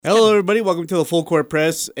everybody. Welcome to the Full Court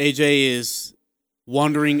Press. AJ is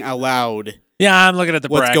wondering aloud. Yeah, I'm looking at the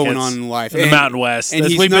what's brackets going on in life. in the Mountain West,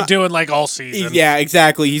 as we've been doing like all season. Yeah,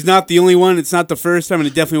 exactly. He's not the only one. It's not the first time, and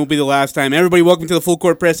it definitely won't be the last time. Everybody, welcome to the Full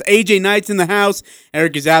Court Press. AJ Knight's in the house.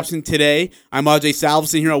 Eric is absent today. I'm Ajay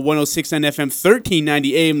Salvesen here at 106.9 FM,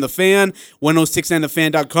 1390 AM The Fan,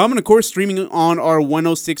 1069thefan.com, and of course, streaming on our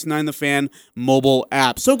 1069 The Fan mobile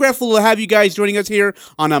app. So grateful to have you guys joining us here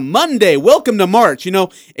on a Monday. Welcome to March. You know,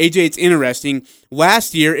 AJ, it's interesting.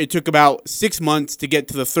 Last year, it took about 6 months to get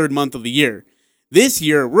to the third month of the year. This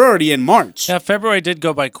year, we're already in March. Yeah, February did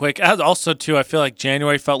go by quick. Also, too, I feel like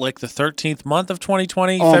January felt like the 13th month of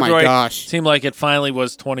 2020. Oh, February my gosh. Seemed like it finally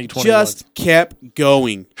was 2021. Just kept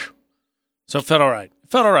going. So it felt all right.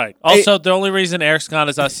 Also, the only reason Eric's gone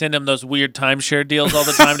is I send him those weird timeshare deals all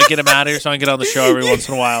the time to get him out of here so I can get on the show every once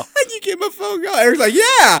in a while. You give him a phone call. Eric's like,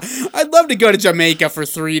 yeah, I'd love to go to Jamaica for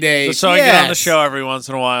 3 days. So I get on the show every once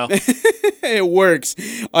in a while. It works.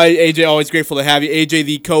 AJ, always grateful to have you. AJ,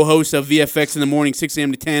 the co-host of VFX in the morning, 6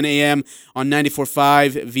 a.m. to 10 a.m. on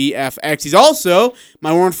 94.5 VFX. He's also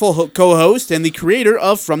my wonderful co-host and the creator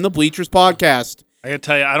of From the Bleachers podcast. I got to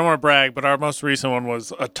tell you, I don't want to brag, but our most recent one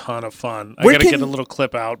was a ton of fun. I got to get a little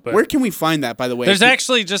clip out. But where can we find that, by the way? There's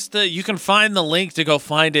actually just you can find the link to go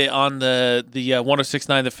find it on the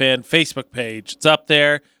 1069 The Fan Facebook page. It's up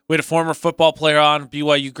there. We had a former football player on,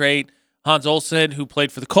 BYU great, Hans Olsen, who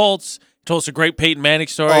played for the Colts. Told us a great Peyton Manning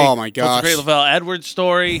story. Oh, my gosh. Told us a great Lavelle Edwards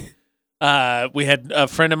story. We had a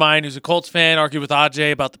friend of mine who's a Colts fan argue with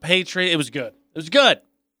Ajay about the Patriot. It was good.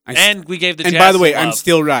 And we gave the Jazz. And by the way, some love. I'm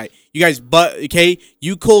still right. You guys,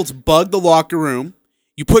 you Colts bugged the locker room.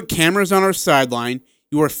 You put cameras on our sideline.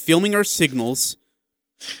 You were filming our signals,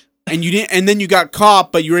 and you didn't. And then you got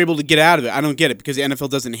caught, but you were able to get out of it. I don't get it because the NFL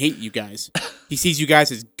doesn't hate you guys. He sees you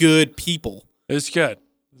guys as good people. It's good.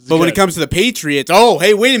 But when it comes to the Patriots, oh,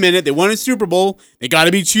 hey, wait a minute. They won a Super Bowl. They got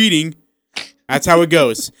to be cheating. That's how it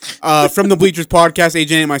goes. From the Bleachers podcast,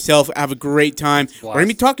 AJ and myself have a great time. We're going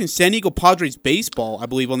to be talking San Diego Padres baseball, I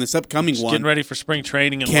believe, on this upcoming one. Getting ready for spring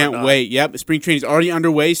training and Can't whatnot. wait. Yep, spring training is already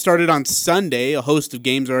underway. Started on Sunday. A host of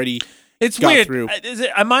games already It's got weird. through.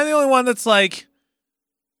 Am I the only one that's like,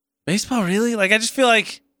 baseball, really? Like, I just feel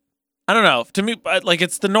like, I don't know. To me, like,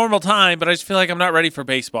 it's the normal time, but I just feel like I'm not ready for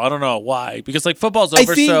baseball. I don't know why. Because, like, football's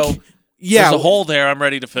over, so... Yeah, there's a hole there I'm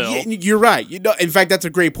ready to fill. You're right. In fact, that's a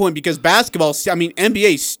great point because basketball,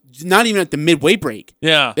 NBA's not even at the midway break.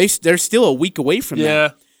 Yeah. They're still a week away from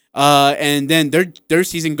that. And then their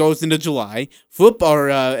season goes into July. Football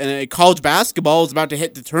or college basketball is about to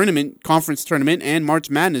hit the conference tournament and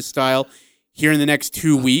March Madness style here in the next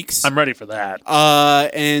 2 weeks. I'm ready for that.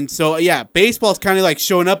 And so, yeah, baseball's kind of like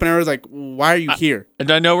showing up and everyone's like, why are you here?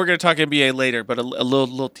 And I know we're going to talk NBA later, but a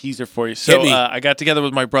little teaser for you. So I got together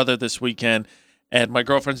with my brother this weekend, and my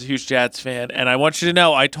girlfriend's a huge Jazz fan, and I want you to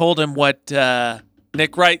know I told him what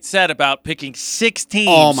Nick Wright said about picking 6 teams.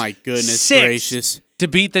 Oh, my goodness gracious. To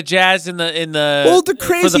beat the Jazz in the the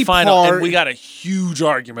crazy for the final, part, and we got a huge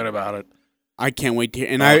argument about it. I can't wait to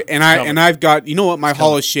hear. I've got, you know what, my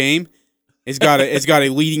Hall of Shame? It's got a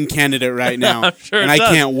leading candidate right now. I'm sure and it I does.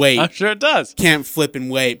 can't wait. I'm sure it does. Can't flip and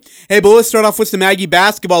wait. Hey, but let's start off with some Aggie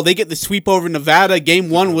basketball. They get the sweep over Nevada. Game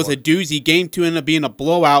 1 was a doozy. Game 2 ended up being a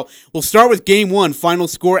blowout. We'll start with Game 1. Final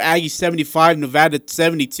score, Aggie 75, Nevada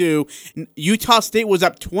 72. Utah State was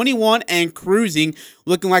up 21 and cruising,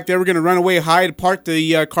 looking like they were going to run away high to park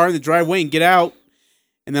the car in the driveway and get out.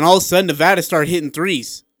 And then all of a sudden, Nevada started hitting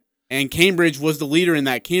threes. And Cambridge was the leader in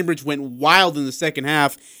that. Cambridge went wild in the second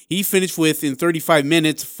half. He finished in 35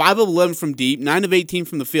 minutes, 5 of 11 from deep, 9 of 18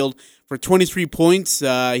 from the field for 23 points.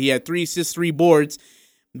 He had 3 assists, 3 boards.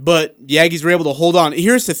 But the Aggies were able to hold on.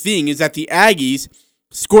 Here's the thing, is that the Aggies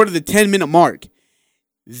scored at the 10-minute mark.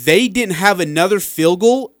 They didn't have another field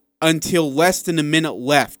goal until less than a minute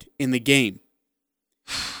left in the game.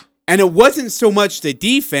 And it wasn't so much the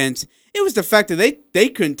defense. It was the fact that they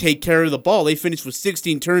couldn't take care of the ball. They finished with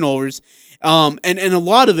 16 turnovers. And a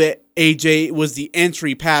lot of it, AJ, was the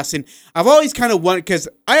entry pass. And I've always kind of wondered, because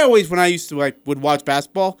when I used to would watch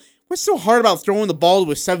basketball, what's so hard about throwing the ball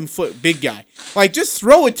to a 7-foot big guy? Like, just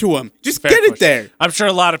throw it to him. Just get it there. I'm sure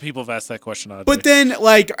a lot of people have asked that question. But then,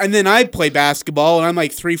 I play basketball, and I'm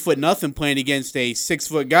like 3'0" playing against a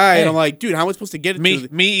 6-foot guy, and I'm like, dude, how am I supposed to get it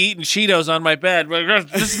to me eating Cheetos on my bed.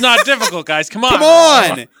 This is not difficult, guys. Come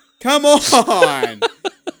on. Come on.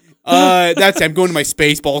 I'm going to my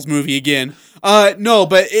Spaceballs movie again. No,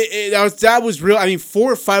 but that was real. I mean,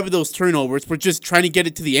 4 or 5 of those turnovers were just trying to get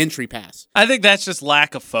it to the entry pass. I think that's just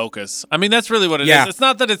lack of focus. I mean, that's really what it is. It's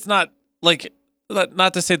not that it's not like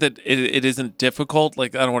not to say that it isn't difficult.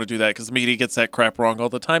 Like, I don't want to do that because the media gets that crap wrong all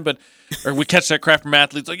the time. Or we catch that crap from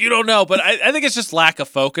athletes like, you don't know. But I think it's just lack of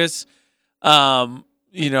focus. I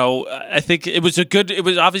think it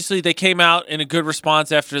was obviously they came out in a good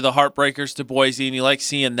response after the heartbreakers to Boise, and you like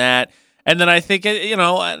seeing that. And then I think, and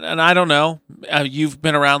I don't know, you've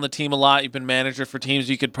been around the team a lot. You've been manager for teams.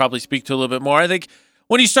 You could probably speak to a little bit more. I think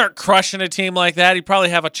when you start crushing a team like that, you probably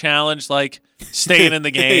have a challenge like staying in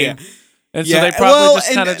the game. Yeah. And so they probably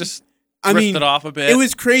drifted off a bit. It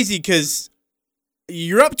was crazy because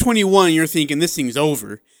you're up 21, you're thinking this thing's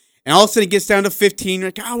over. And all of a sudden it gets down to 15, you're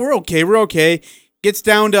like, oh, we're okay. Gets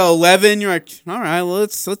down to 11, you're like, all right, well,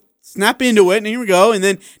 let's snap into it, and here we go. And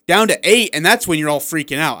then down to 8, and that's when you're all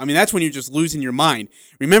freaking out. I mean, that's when you're just losing your mind.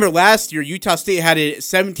 Remember last year, Utah State had a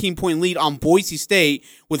 17-point lead on Boise State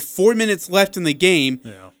with 4 minutes left in the game.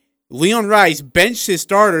 Yeah. Leon Rice benched his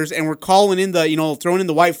starters, and we're calling in throwing in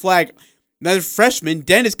the white flag. Another freshman,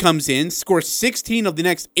 Dennis, comes in, scores 16 of the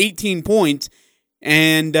next 18 points,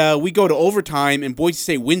 and we go to overtime, and Boise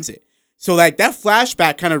State wins it. So that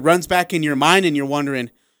flashback kind of runs back in your mind, and you're wondering,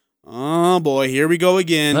 oh boy, here we go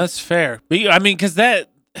again. That's fair. I mean, because I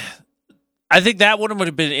think that one would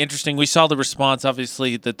have been interesting. We saw the response,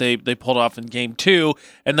 obviously, that they pulled off in game 2,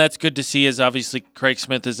 and that's good to see. As obviously Craig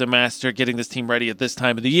Smith is a master getting this team ready at this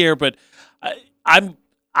time of the year. But I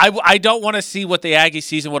don't want to see what the Aggie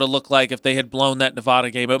season would have looked like if they had blown that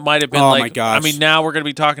Nevada game. It might have been my gosh. I mean, now we're going to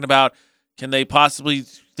be talking about, can they possibly,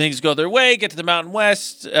 things go their way, get to the Mountain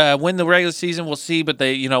West, win the regular season? We'll see. But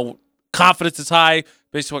they, confidence is high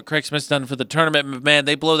based on what Craig Smith's done for the tournament. Man,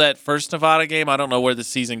 they blow that first Nevada game. I don't know where the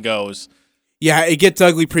season goes. Yeah, it gets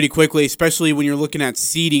ugly pretty quickly, especially when you're looking at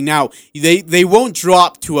seeding. Now, they won't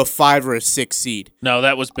drop to a 5 or a 6 seed. No,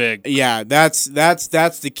 that was big. Yeah, that's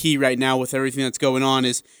the key right now with everything that's going on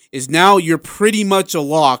is now you're pretty much a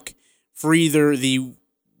lock for either the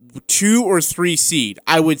 2 or 3 seed.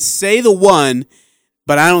 I would say the 1,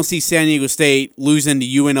 but I don't see San Diego State losing to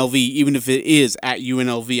UNLV, even if it is at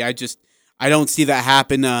UNLV. I don't see that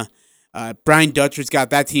happen. Brian Dutcher's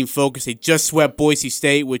got that team focused. They just swept Boise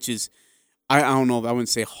State, which is, I don't know, I wouldn't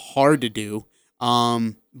say hard to do.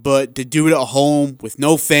 But to do it at home with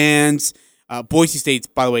no fans, Boise State's,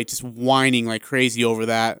 by the way, just whining like crazy over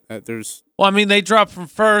that. They dropped from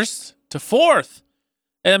 1st to 4th.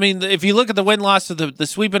 I mean, if you look at the win-loss of the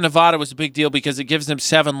sweep in Nevada was a big deal because it gives them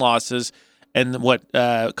 7 losses. And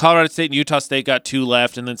Colorado State and Utah State got 2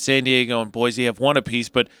 left, and then San Diego and Boise have 1 apiece.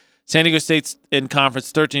 But San Diego State's in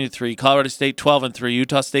conference 13-3, Colorado State 12-3,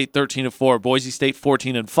 Utah State 13-4, Boise State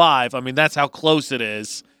 14-5. I mean, that's how close it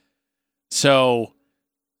is. So,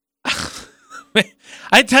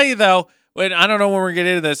 I tell you though, I don't know when we're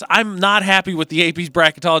getting into this. I'm not happy with the AP's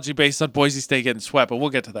bracketology based on Boise State getting swept, but we'll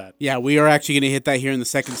get to that. Yeah, we are actually going to hit that here in the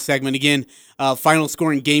second segment. Again, final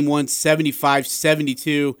score in Game 1,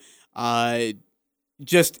 75-72. And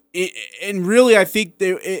really, I think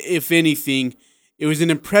if anything, it was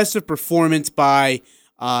an impressive performance by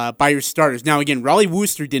your starters. Now, again, Raleigh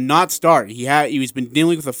Wooster did not start. He's been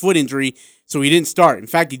dealing with a foot injury, so he didn't start. In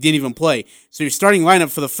fact, he didn't even play. So your starting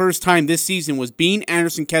lineup for the first time this season was Bean,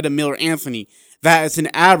 Anderson, Keda, Miller, Anthony. That is an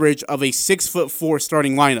average of a 6'4"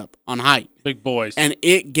 starting lineup on height. Big boys. And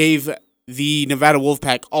it gave the Nevada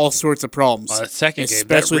Wolfpack all sorts of problems. That second game,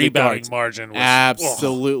 that rebounding margin was...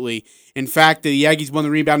 Absolutely. In fact, the Aggies won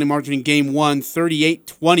the rebounding margin in Game 1,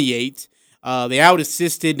 38-28. They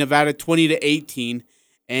out-assisted Nevada 20-18,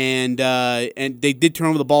 and they did turn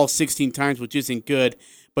over the ball 16 times, which isn't good,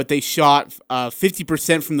 but they shot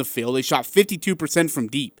 50% from the field. They shot 52% from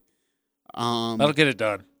deep. That'll get it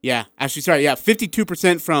done. Yeah, actually, sorry,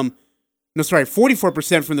 44% from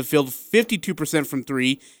the field, 52% from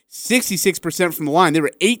 3, 66% from the line. They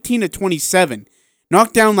were 18-27.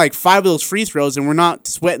 Knocked down like 5 of those free throws, and we're not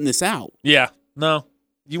sweating this out. Yeah, no.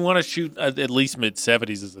 You want to shoot at least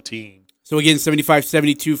mid-70s as a team. So again,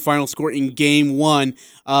 75-72 final score in Game 1.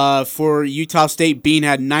 For Utah State, Bean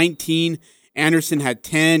had 19, Anderson had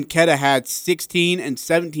 10, Keda had 16 and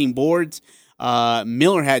 17 boards.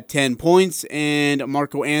 Miller had 10 points, and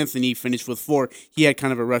Marco Anthony finished with 4. He had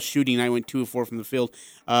kind of a rush shooting night, went 2 of 4 from the field.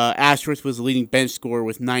 Ashworth was the leading bench scorer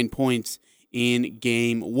with 9 points in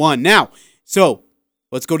Game 1. Now, so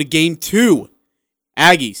let's go to Game 2.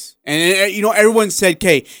 Aggies. And, everyone said,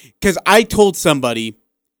 okay, because I told somebody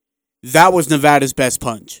that was Nevada's best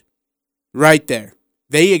punch. Right there.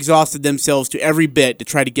 They exhausted themselves to every bit to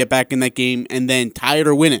try to get back in that game and then tie it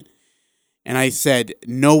or win it. And I said,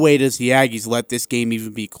 no way does the Aggies let this game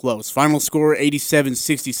even be close. Final score,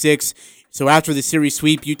 87-66. So after the series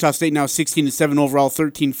sweep, Utah State now 16-7 overall,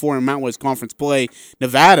 13-4 in Mountain West Conference play.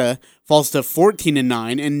 Nevada falls to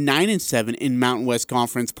 14-9 and 9-7 in Mountain West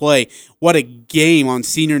Conference play. What a game on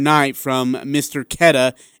senior night from Mr.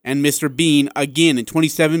 Ketta and Mr. Bean. Again, in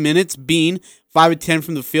 27 minutes, Bean 5-10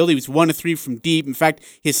 from the field. He was 1-3 from deep. In fact,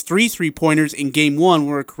 his 3 3-pointers in game 1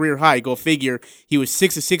 were a career high. Go figure. He was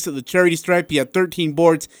 6-6 at the charity stripe. He had 13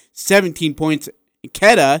 boards, 17 points.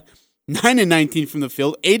 Ketta, 9-19 from the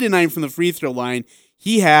field, 8-9 from the free throw line.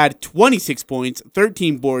 He had 26 points,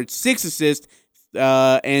 13 boards, 6 assists,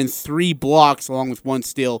 and 3 blocks, along with 1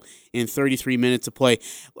 steal in 33 minutes of play.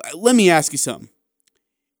 Let me ask you something.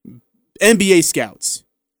 NBA scouts,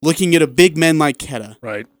 looking at a big man like Ketta.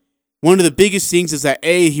 Right. One of the biggest things is that,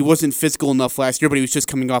 A, he wasn't physical enough last year, but he was just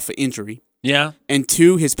coming off an injury. Yeah. And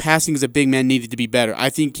 2, his passing as a big man needed to be better. I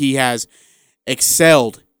think he has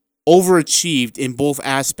excelled, overachieved in both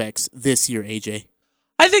aspects this year, AJ.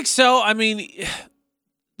 I think so. I mean,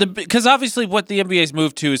 because obviously what the NBA's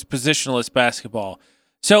moved to is positionless basketball.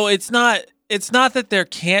 So it's not that there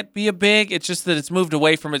can't be a big, it's just that it's moved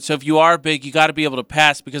away from it. So if you are big, you got to be able to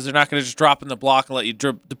pass because they're not going to just drop in the block and let you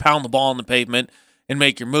pound the ball on the pavement and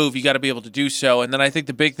make your move. You got to be able to do so. And then I think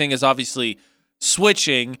the big thing is obviously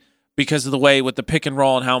switching because of the way with the pick and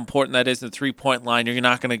roll and how important that is in the 3-point line. You're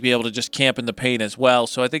not going to be able to just camp in the paint as well.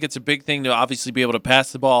 So I think it's a big thing to obviously be able to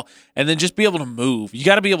pass the ball and then just be able to move. You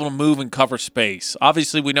got to be able to move and cover space.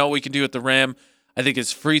 Obviously, we know what we can do at the rim. I think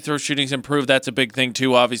his free throw shooting's improved. That's a big thing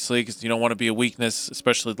too, obviously, because you don't want to be a weakness,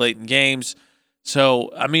 especially late in games. So,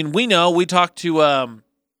 I mean, we talked to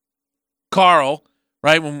Carl,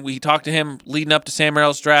 right, when we talked to him leading up to Sam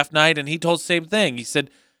Merrill's draft night, and he told the same thing. He said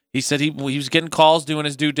he was getting calls, doing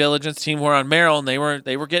his due diligence. Team were on Merrill, and they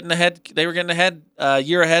were getting ahead. They were getting ahead a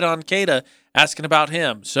year ahead on Kata, asking about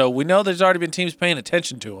him. So we know there's already been teams paying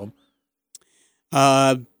attention to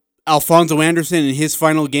him. Alfonso Anderson in his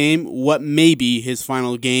final game, what may be his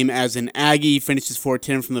final game as an Aggie, finishes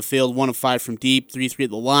 4-10 from the field, 1 of 5 from deep, 3-3 at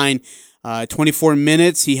the line. 24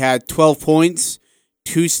 minutes, he had 12 points,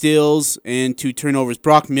 2 steals, and 2 turnovers.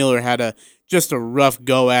 Brock Miller had just a rough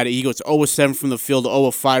go at it. He goes 0-7 from the field,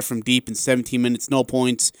 0-5 from deep in 17 minutes, no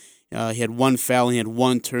points. He had 1 foul, and he had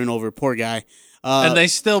 1 turnover. Poor guy. And they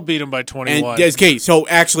still beat him by 21. Okay, so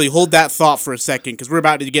actually hold that thought for a second because we're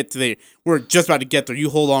about to get to there. We're just about to get there. You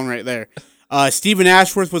hold on right there. Stephen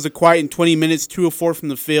Ashworth was a quiet in 20 minutes, 2 of 4 from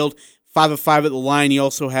the field, 5 of 5 at the line. He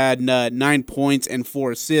also had 9 points and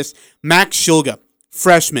 4 assists. Max Shulga,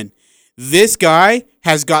 freshman. This guy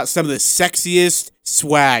has got some of the sexiest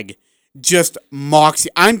swag. Just moxie.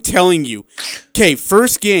 I'm telling you. Okay,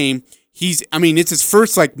 first game, it's his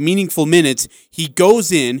first meaningful minutes. He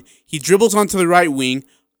goes in, he dribbles onto the right wing,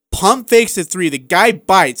 pump fakes the 3. The guy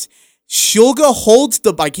bites. Shulga holds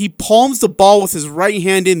he palms the ball with his right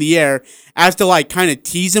hand in the air as to kind of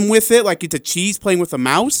tease him with it, like it's a cheese playing with a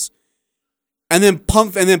mouse. And then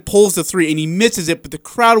pulls the 3 and he misses it, but the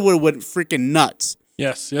crowd would have went freaking nuts.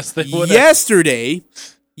 Yes, they would. Yesterday,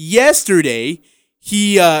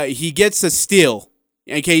 he gets a steal.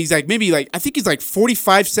 Okay, he's I think he's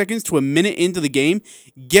 45 seconds to a minute into the game,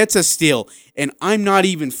 gets a steal. And I'm not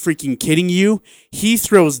even freaking kidding you. He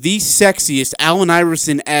throws the sexiest Allen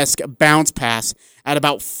Iverson-esque bounce pass at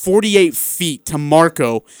about 48 feet to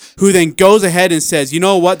Marco, who then goes ahead and says, you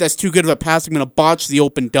know what, that's too good of a pass, I'm going to botch the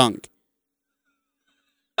open dunk.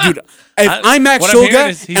 Dude, if I'm Max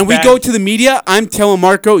Shulga and we go to the media, I'm telling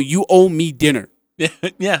Marco, you owe me dinner.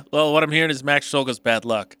 Yeah. Well, what I'm hearing is Max Shulga's bad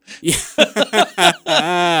luck. Yeah.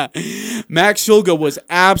 Max Shulga was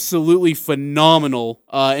absolutely phenomenal,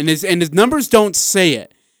 and his numbers don't say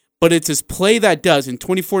it, but it's his play that does. In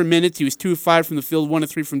 24 minutes, he was 2 of 5 from the field, 1 of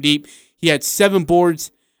 3 from deep. He had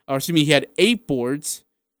 8 boards.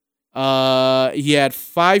 He had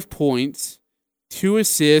 5 points, 2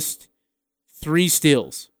 assists, 3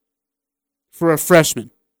 steals for a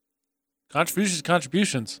freshman.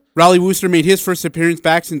 Contributions. Raleigh Wooster made his first appearance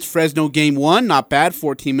back since Fresno game 1. Not bad.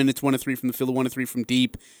 14 minutes, 1 of 3 from the field, 1 of 3 from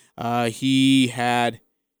deep. He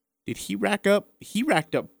racked up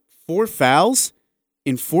 4 fouls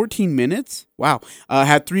in 14 minutes? Wow.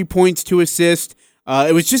 Had 3 points, 2 assists.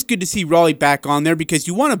 It was just good to see Raleigh back on there because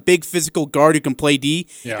you want a big physical guard who can play D,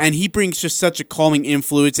 and he brings just such a calming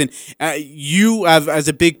influence. And you, as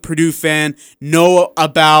a big Purdue fan, know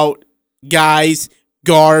about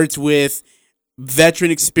guards with veteran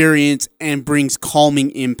experience and brings calming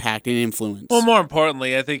impact and influence. Well, more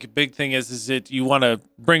importantly, I think a big thing is that you want to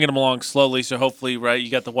bring him along slowly. So hopefully, right, you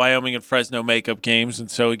got the Wyoming and Fresno makeup games, and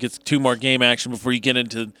so he gets 2 more game action before you get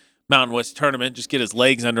into Mountain West tournament. Just get his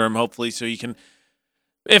legs under him, hopefully, so you can,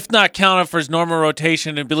 if not count him for his normal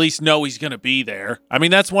rotation, and at least know he's going to be there. I mean,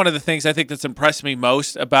 that's one of the things I think that's impressed me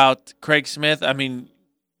most about Craig Smith. I mean,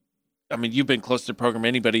 you've been close to the program.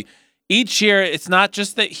 Anybody. each year, it's not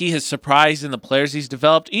just that he has surprised in the players he's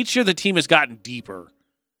developed. Each year, the team has gotten deeper.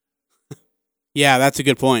 Yeah, that's a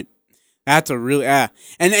good point. That's a really and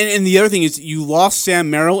the other thing is you lost Sam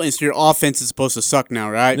Merrill, and so your offense is supposed to suck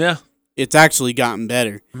now, right? Yeah. It's actually gotten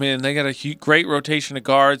better. I mean, they got a great rotation of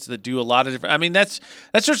guards that do a lot of different. I mean, that's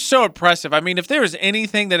just so impressive. I mean, if there was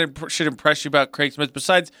anything that should impress you about Craig Smith,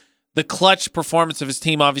 besides the clutch performance of his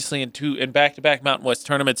team, obviously in back-to-back Mountain West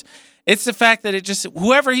tournaments, it's the fact that it just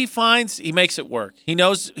whoever he finds, he makes it work. He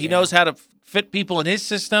knows how to fit people in his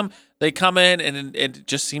system. They come in and it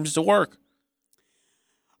just seems to work.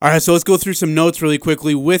 All right, so let's go through some notes really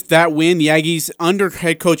quickly. With that win, the Aggies under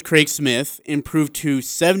head coach Craig Smith improved to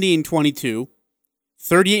 70-22,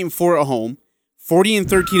 38-4 at home,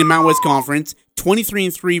 40-13 in Mountain West Conference,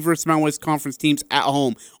 23-3 versus Mountain West Conference teams at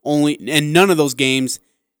home. And none of those games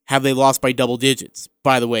have they lost by double digits.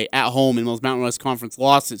 By the way, at home in those Mountain West Conference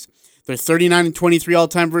losses, they're 39-23 all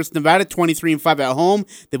time versus Nevada, 23-5 at home.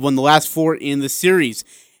 They've won the last 4 in the series.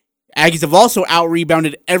 Aggies have also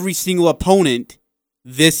out-rebounded every single opponent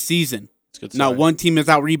this season. Not one team has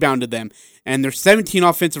out-rebounded them. And their 17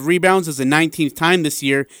 offensive rebounds is the 19th time this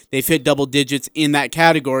year they've hit double digits in that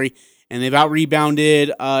category. And they've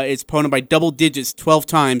out-rebounded its opponent by double digits 12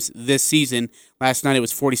 times this season. Last night it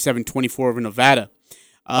was 47-24 over Nevada.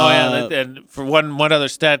 And for one other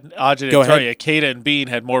stat, Ajay, to tell you, Cada and Bean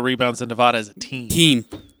had more rebounds than Nevada as a team.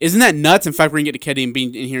 Isn't that nuts? In fact, we're going to get to Cada and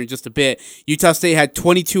Bean in here in just a bit. Utah State had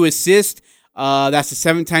 22 assists. That's the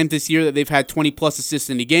 7th time this year that they've had 20-plus assists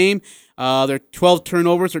in a game. Their 12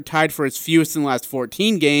 turnovers are tied for its fewest in the last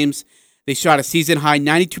 14 games. They shot a season-high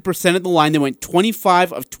 92% at the line. They went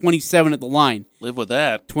 25 of 27 at the line. Live with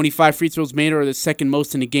that. 25 free throws made are the second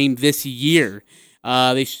most in a game this year.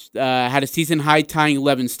 They had a season-high tying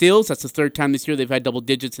 11 steals. That's the 3rd time this year they've had double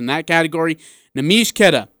digits in that category. Namish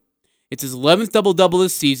Queta. It's his 11th double-double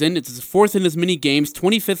this season. It's his 4th in as many games,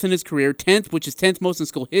 25th in his career, 10th, which is 10th most in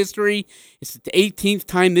school history. It's the 18th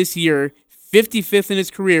time this year, 55th in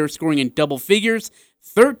his career, scoring in double figures,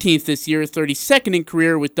 13th this year, 32nd in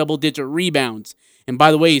career with double-digit rebounds. And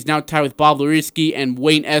by the way, he's now tied with Bob Luriski and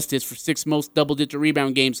Wayne Estes for 6th most double-digit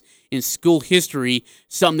rebound games in school history,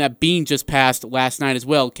 something that Bean just passed last night as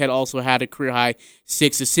well. Ket also had a career-high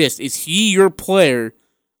 6 assists. Is he your player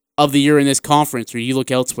of the year in this conference, or do you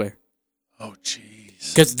look elsewhere? Oh,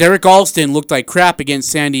 jeez. Because Derek Alston looked like crap against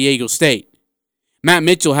San Diego State. Matt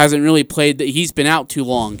Mitchell hasn't really played. He's been out too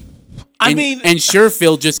long. And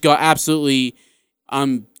Sherfield just got absolutely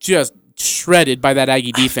just shredded by that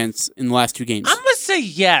Aggie defense in the last 2 games. I'm going to say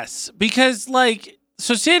yes, because,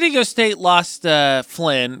 so San Diego State lost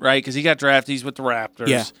Flynn, right, because he got drafted. He's with the Raptors.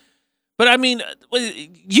 Yeah. But, I mean,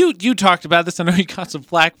 you talked about this. I know you got some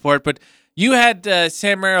flack for it, but you had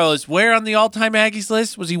Sam Merrill as where on the all-time Aggies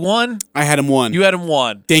list? Was he 1? I had him 1. You had him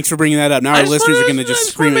 1. Thanks for bringing that up. Now our listeners are going to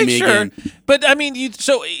just scream at me again. But, I mean,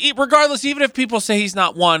 regardless, even if people say he's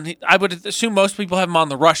not 1, I would assume most people have him on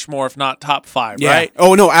the Rushmore, if not top 5, right?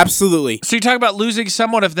 Oh, no, absolutely. So you talk about losing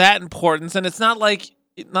somewhat of that importance, and it's not like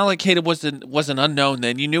Cada was an unknown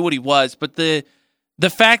then. You knew what he was. But the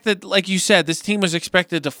fact that, like you said, this team was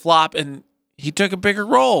expected to flop, and he took a bigger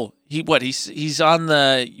role. He's on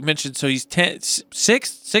the, you mentioned, so he's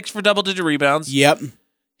 6 for double-digit rebounds. Yep.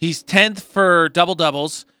 He's 10th for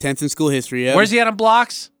double-doubles. 10th in school history, yeah. Where's he at on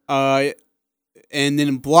blocks? And then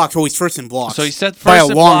in blocks. Oh, he's first in blocks. So he's set first by a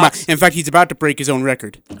in long blocks. In fact, he's about to break his own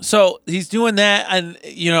record. So he's doing that, and,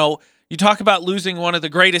 you talk about losing one of the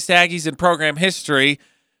greatest Aggies in program history.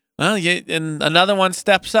 Well, and another one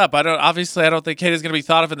steps up. I don't think Cada's going to be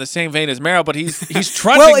thought of in the same vein as Merrill, but he's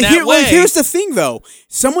trudging that way. Well, here's the thing, though.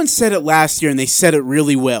 Someone said it last year, and they said it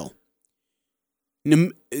really well.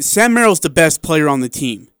 Sam Merrill's the best player on the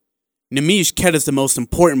team. Namish Queta's the most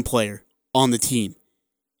important player on the team.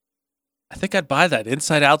 I think I'd buy that.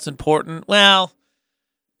 Inside out's important. Well,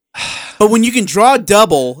 but when you can draw a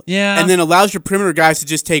double, yeah, and then allows your perimeter guys to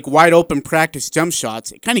just take wide open practice jump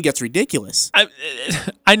shots, it kind of gets ridiculous.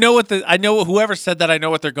 I know whoever said that. I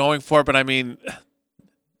know what they're going for, but I mean,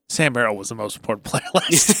 Sam Merrill was the most important player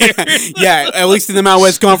last year. Yeah, at least in the Mountain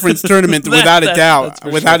West Conference tournament, without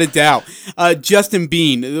a doubt. Justin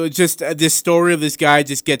Bean, just this story of this guy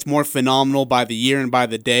just gets more phenomenal by the year and by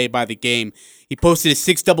the day, by the game. He posted a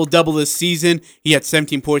 6 double-double this season. He had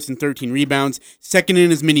 17 points and 13 rebounds. Second in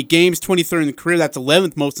as many games, 23rd in the career. That's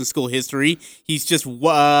 11th most in school history. He's just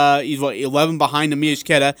 11 behind Amish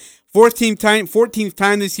Keta. 14th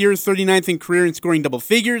time this year, 39th in career in scoring double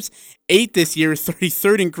figures. 8th this year,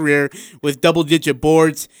 33rd in career with double-digit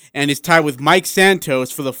boards, and is tied with Mike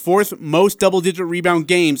Santos for the 4th most double-digit rebound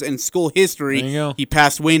games in school history. There you go. He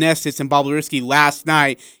passed Wayne Estes and Bob Lewinsky last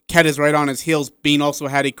night. Keta's right on his heels. Bean also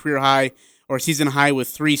had a career high or season high with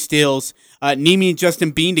 3 steals. Nemi and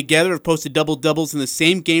Justin Bean together have posted double-doubles in the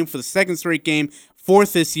same game for the second straight game.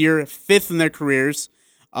 4th this year, 5th in their careers.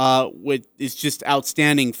 Is just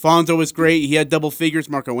outstanding. Fonzo was great. He had double figures.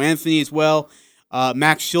 Marco Anthony as well.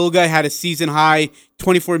 Max Shulga had a season high,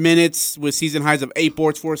 24 minutes with season highs of 8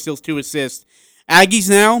 boards, 4 steals, 2 assists. Aggies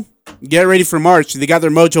now, get ready for March. They got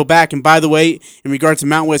their mojo back. And by the way, in regards to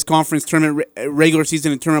Mountain West Conference tournament regular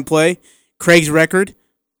season and tournament play, Craig's record,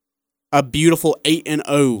 a beautiful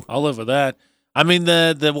 8-0. I'll live with that. I mean,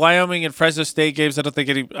 the Wyoming and Fresno State games, I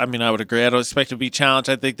would agree. I don't expect to be challenged.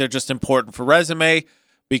 I think they're just important for resume.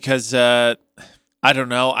 Because, I don't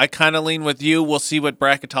know. I kind of lean with you. We'll see what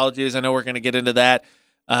bracketology is. I know we're going to get into that.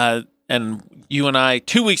 And you and I,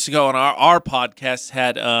 2 weeks ago on our podcast,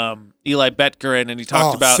 had Eli Betker in, and he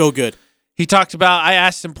talked about... so good. He talked about, I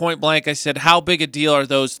asked him point blank, I said, how big a deal are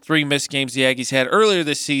those 3 missed games the Aggies had earlier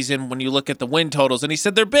this season when you look at the win totals? And he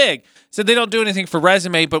said they're big. He said they don't do anything for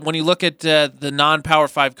resume, but when you look at the non-Power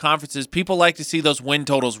 5 conferences, people like to see those win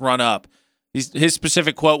totals run up. His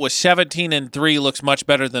specific quote was 17-3 looks much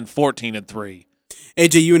better than 14-3.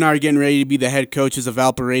 AJ, you and I are getting ready to be the head coaches of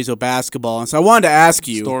Valparaiso basketball, and so I wanted to ask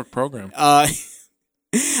you. Historic program. I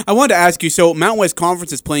wanted to ask you. So Mountain West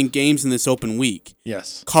Conference is playing games in this open week.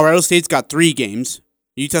 Yes. Colorado State's got 3 games.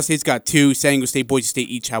 Utah State's got 2. San Diego State, Boise State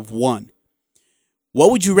each have 1.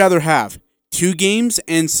 What would you rather have? 2 games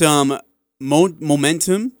and some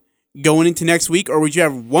momentum going into next week, or would you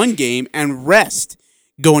have 1 game and rest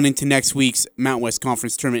going into next week's Mountain West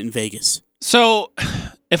Conference tournament in Vegas? So,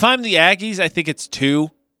 if I'm the Aggies, I think it's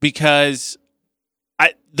 2 because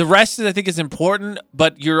the rest I think is important,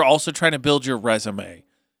 but you're also trying to build your resume.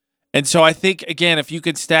 And so I think, again, if you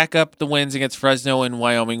could stack up the wins against Fresno and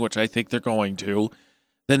Wyoming, which I think they're going to,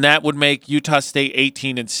 then that would make Utah State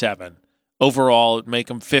 18-7. Overall, it'd make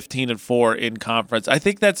them 15-4 in conference. I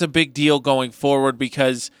think that's a big deal going forward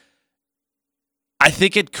because I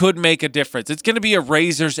think it could make a difference. It's going to be a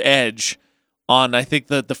razor's edge on, I think,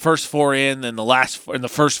 the first 4 in and the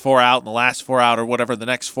first 4 out and the last 4 out or whatever, the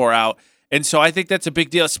next 4 out. And so I think that's a big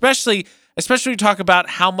deal, especially when you talk about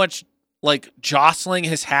how much jostling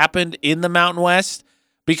has happened in the Mountain West.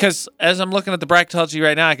 Because as I'm looking at the bracketology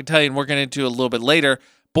right now, I can tell you, and we're getting into it a little bit later,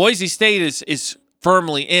 Boise State is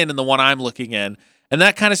firmly in the one I'm looking in. And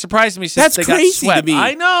that kind of surprised me since they got swept. To me.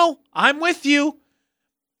 I know. I'm with you.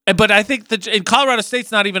 But I think in Colorado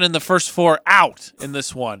State's not even in the first 4 out in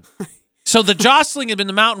this one. So the jostling in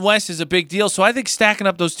the Mountain West is a big deal. So I think stacking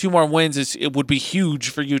up those 2 more wins it would be huge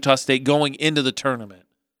for Utah State going into the tournament.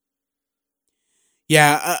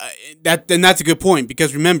 Yeah, that's a good point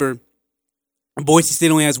because remember, Boise State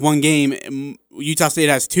only has 1 game, Utah State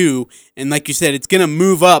has 2, and like you said, it's going to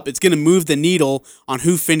move up. It's going to move the needle on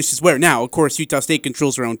who finishes where. Now, of course, Utah State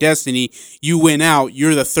controls their own destiny. You win out,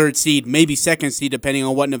 you're the 3rd seed, maybe 2nd seed, depending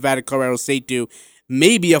on what Nevada, Colorado State do.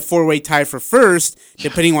 Maybe a 4-way tie for 1st,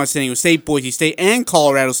 depending on what San Diego State, Boise State, and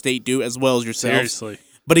Colorado State do, as well as yourself. Seriously.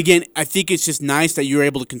 But again, I think it's just nice that you're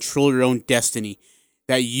able to control your own destiny,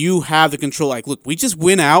 that you have the control. Like, look, we just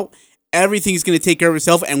win out. Everything's going to take care of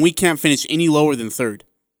itself, and we can't finish any lower than 3rd.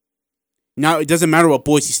 Now, it doesn't matter what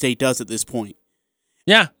Boise State does at this point.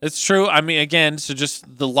 Yeah, it's true. I mean, again, so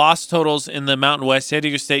just the loss totals in the Mountain West, San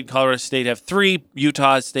Diego State and Colorado State have 3,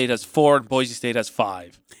 Utah State has 4, and Boise State has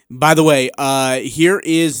 5. By the way, here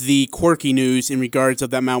is the quirky news in regards of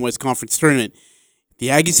that Mountain West Conference tournament. The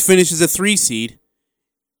Aggies finish as a 3 seed.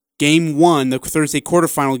 Game 1, the Thursday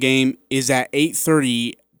quarterfinal game, is at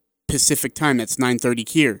 8:30 Pacific time. That's 9:30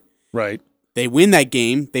 here. Right. They win that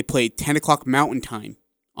game. They play 10 o'clock Mountain Time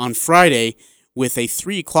on Friday with a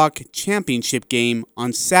 3 o'clock championship game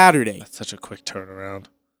on Saturday. That's such a quick turnaround.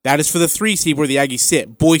 That is for the 3 seed where the Aggies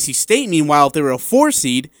sit. Boise State, meanwhile, if they were a 4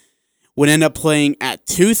 seed, would end up playing at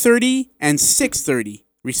 2:30 and 6:30,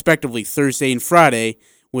 respectively, Thursday and Friday,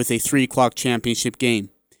 with a 3 o'clock championship game.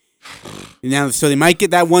 Now, so they might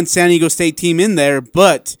get that one San Diego State team in there,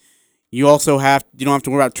 but you don't have to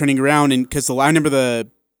worry about turning around. And because I remember the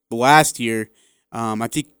last year, I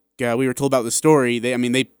think we were told about the story.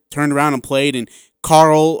 They turned around and played, and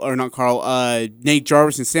Nate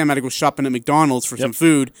Jarvis and Sam had to go shopping at McDonald's for some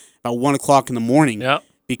food about 1 o'clock in the morning. Yep.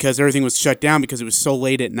 Because everything was shut down because it was so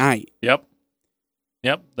late at night. Yep.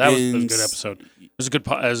 Yep, that was a good episode. It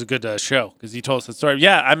was a good show because he told us the story.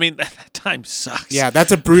 Yeah, I mean that time sucks. Yeah,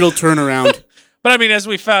 that's a brutal turnaround. But I mean, as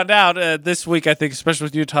we found out this week, I think, especially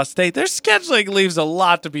with Utah State, their scheduling leaves a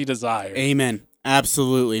lot to be desired. Amen.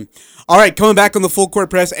 Absolutely. All right, coming back on the full court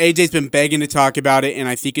press, AJ's been begging to talk about it, and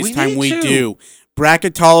I think it's time we do.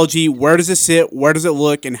 Bracketology, where does it sit, where does it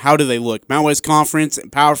look, and how do they look? Mountain West Conference,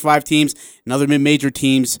 Power 5 teams, and other mid-major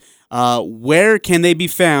teams, where can they be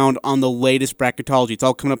found on the latest bracketology? It's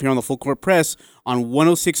all coming up here on the full court press on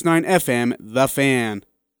 106.9 FM, The Fan.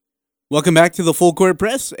 Welcome back to the full court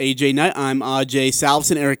press. AJ Knight, I'm Ajay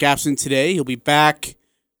Salvesen. Eric absent today. He'll be back.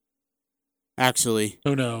 Actually,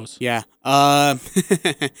 who knows? Yeah.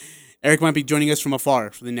 Eric might be joining us from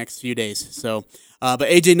afar for the next few days. So, but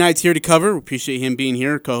AJ Knight's here to cover. We appreciate him being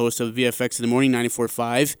here, co-host of VFX in the Morning,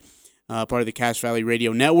 94.5, part of the Cache Valley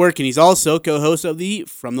Radio Network, and he's also co-host of the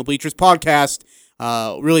From the Bleachers podcast.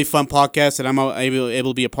 Really fun podcast that I'm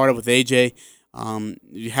able to be a part of with AJ.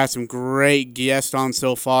 You had some great guests on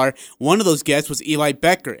so far. One of those guests was Eli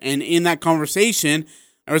Becker, and in that conversation,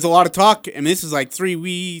 there was a lot of talk. I mean, this is like 3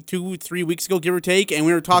 weeks ago, give or take, and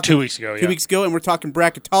we were talking 2 weeks ago. 2 weeks ago, and we're talking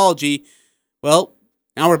bracketology. Well,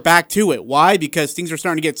 now we're back to it. Why? Because things are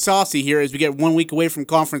starting to get saucy here as we get 1 week away from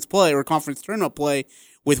conference play or conference tournament play,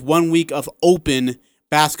 with 1 week of open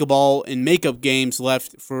basketball and makeup games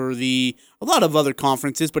left for a lot of other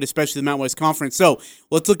conferences, but especially the Mountain West Conference. So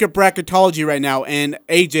let's look at bracketology right now. And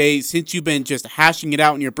AJ, since you've been just hashing it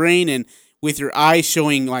out in your brain and with your eyes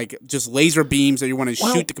showing like just laser beams that you want to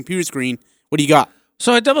shoot the computer screen, what do you got?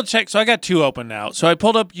 So I double checked. So I got 2 open now. So I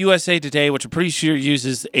pulled up USA Today, which I'm pretty sure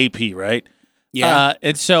uses AP, right? Yeah.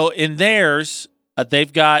 And so in theirs,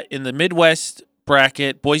 they've got in the Midwest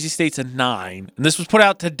bracket, Boise State's a 9, and this was put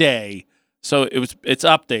out today. So it's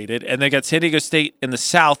updated, and they got San Diego State in the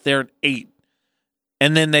South. They're an 8,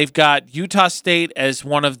 and then they've got Utah State as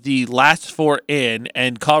one of the last 4 in,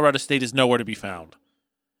 and Colorado State is nowhere to be found.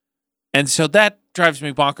 And so that drives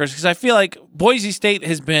me bonkers because I feel like Boise State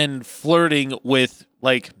has been flirting with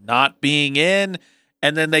like not being in,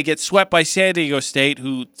 and then they get swept by San Diego State,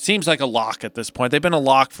 who seems like a lock at this point. They've been a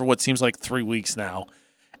lock for what seems like 3 weeks now.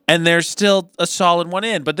 And there's still a solid one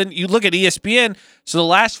in. But then you look at ESPN, so the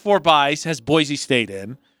last 4 buys has Boise State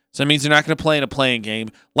in. So that means they're not going to play in a playing game.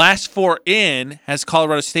 Last 4 in has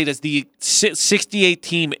Colorado State as the 68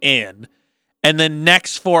 team in. And then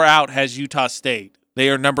next 4 out has Utah State. They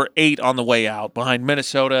are number 8 on the way out, behind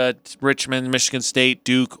Minnesota, Richmond, Michigan State,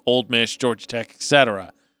 Duke, Ole Miss, Georgia Tech,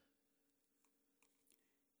 etc.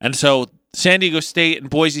 And so San Diego State and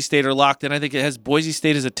Boise State are locked in. I think it has Boise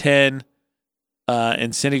State as a 10.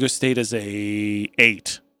 And San Diego State is a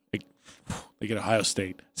 8. They get Ohio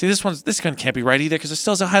State. See, this one can't be right either because it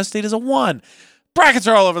still has Ohio State as a 1. Brackets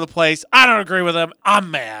are all over the place. I don't agree with them.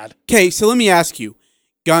 I'm mad. Okay, so let me ask you.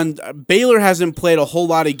 Baylor hasn't played a whole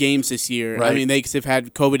lot of games this year. Right. I mean, they've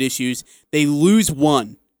had COVID issues. They lose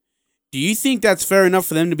 1. Do you think that's fair enough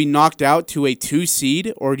for them to be knocked out to a 2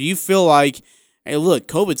 seed? Or do you feel like, hey, look,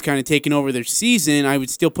 COVID's kind of taken over their season. I would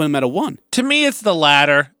still put them at a 1. To me, it's the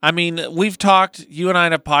latter. I mean, we've talked, you and I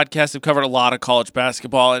in a podcast have covered a lot of college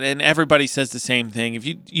basketball, and everybody says the same thing. If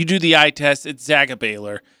you do the eye test, it's Zaga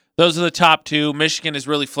Baylor. Those are the top 2. Michigan has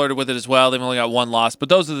really flirted with it as well. They've only got 1 loss, but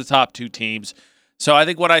those are the top 2 teams. So I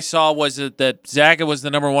think what I saw was that Zaga was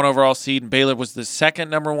the number 1 overall seed, and Baylor was the second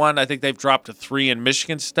number 1. I think they've dropped to 3, and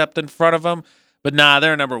Michigan stepped in front of them. But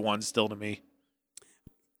they're number 1 still to me.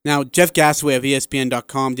 Now, Jeff Gasaway of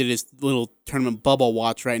ESPN.com did his little tournament bubble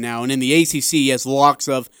watch right now, and in the ACC, he has locks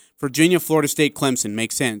of Virginia, Florida State, Clemson.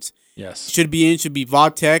 Makes sense. Yes. Should be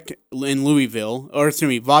Vodtech in Louisville,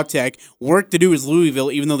 Vodtech. Work to do is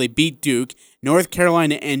Louisville, even though they beat Duke. North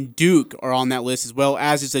Carolina and Duke are on that list, as well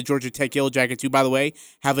as is the Georgia Tech Yellow Jackets, who, by the way,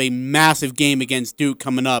 have a massive game against Duke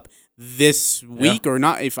coming up this week or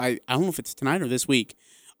not. I don't know if it's tonight or this week.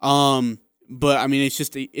 But I mean,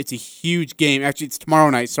 it's a huge game. Actually, it's tomorrow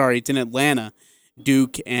night. Sorry, it's in Atlanta.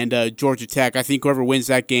 Duke and Georgia Tech. I think whoever wins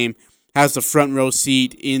that game has the front row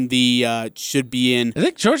seat in the should be in. I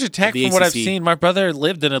think Georgia Tech, from what I've seen, my brother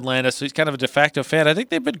lived in Atlanta, so he's kind of a de facto fan. I think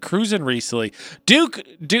they've been cruising recently. Duke.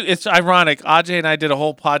 It's ironic. Ajay and I did a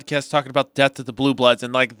whole podcast talking about death of the Blue Bloods,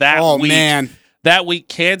 and like that week, man, that week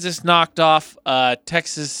Kansas knocked off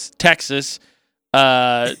Texas.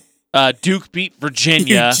 Duke beat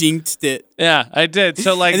Virginia. You jinxed it. Yeah, I did.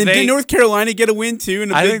 So like, and then did North Carolina get a win too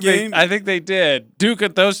in a big game? I think they did. Duke,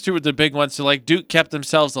 those 2 were the big ones. So like, Duke kept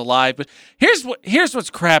themselves alive. But here's what's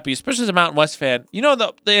crappy, especially as a Mountain West fan. You know,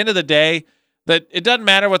 the end of the day, that it doesn't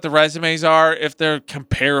matter what the resumes are if they're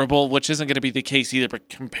comparable, which isn't going to be the case either, but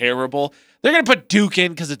comparable. They're going to put Duke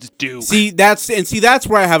in because it's Duke. That's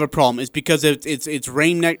where I have a problem. Is because it's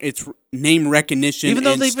name recognition even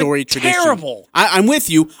though and they've story been tradition. terrible. I'm with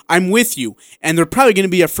you, and they're probably going to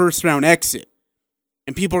be a first round exit,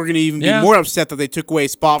 and people are going to even be more upset that they took away a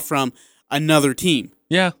spot from another team.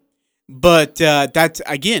 Yeah, but that's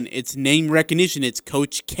again, it's name recognition. It's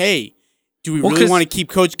Coach K. Do we really want to keep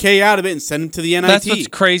Coach K out of it and send him to the NIT? That's what's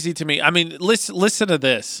crazy to me. I mean, listen to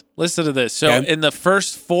this. So in the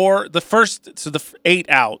first the 8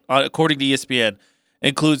 out, according to ESPN,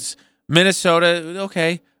 includes Minnesota,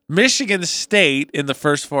 okay, Michigan State in the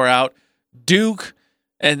first 4 out, Duke,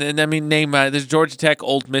 and then, I mean, there's Georgia Tech,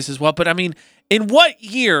 Ole Miss as well. But, I mean, in what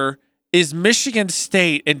year is Michigan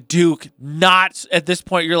State and Duke not, at this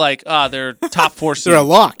point, you're like, they're top 4 seed. They're a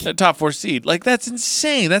lock. Top 4 seed. Like, that's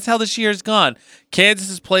insane. That's how this year's gone. Kansas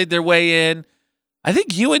has played their way in. I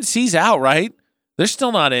think UNC's out, right? They're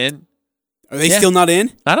still not in. Are they still not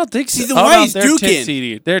in? I don't think so. See, why is Duke in?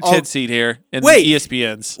 Seed. They're 10th seed here in the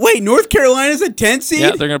ESPN's. Wait, North Carolina's a 10th seed?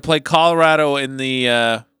 Yeah, they're going to play Colorado in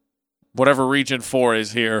the whatever region 4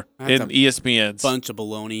 is here in ESPN's. Bunch of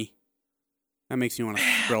baloney. That makes me want to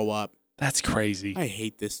throw up. That's crazy. I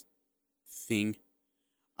hate this thing.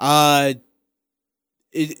 Yeah.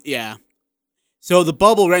 So the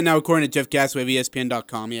bubble right now, according to Jeff Gasway of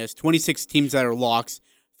ESPN.com, he has 26 teams that are locks,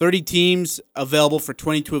 30 teams available for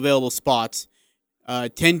 22 available spots,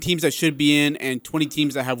 10 teams that should be in, and 20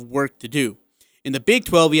 teams that have work to do. In the Big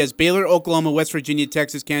 12, he has Baylor, Oklahoma, West Virginia,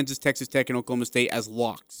 Texas, Kansas, Texas Tech, and Oklahoma State as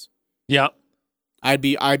locks. Yeah. I'd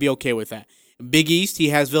be okay with that. Big East, he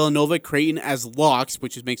has Villanova, Creighton as locks,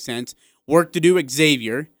 which makes sense. Work to do,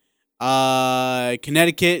 Xavier.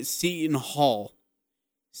 Connecticut, Seton Hall.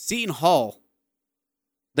 Seton Hall.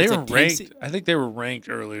 They were ranked. I think they were ranked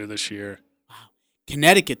earlier this year. Wow.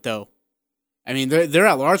 Connecticut, though. I mean, their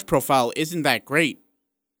at-large profile isn't that great.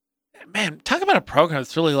 Man, talk about a program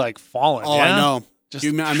that's really, like, fallen. Oh, yeah? I know.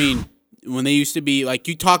 I mean, when they used to be, like,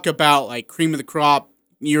 you talk about, like, cream of the crop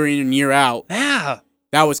year in and year out. Yeah.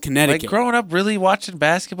 That was Connecticut. Like, growing up really watching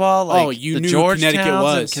basketball, like, you the knew Georgetowns Connecticut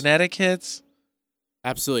was. and Connecticut's.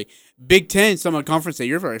 Absolutely. Big Ten, some conference that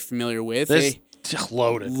you're very familiar with. This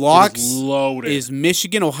loaded. Locks loaded. is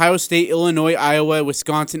Michigan, Ohio State, Illinois, Iowa,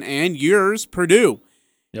 Wisconsin, and yours, Purdue.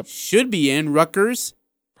 Yep. Should be in Rutgers,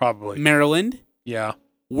 probably Maryland. Yeah.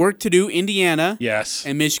 Work to do, Indiana. Yes.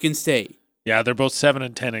 And Michigan State. Yeah, they're both 7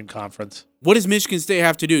 and 10 in conference. What does Michigan State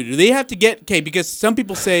have to do? Do they have to get because some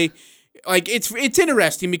people say, like, it's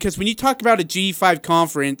interesting because when you talk about a G5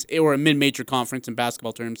 conference or a mid-major conference in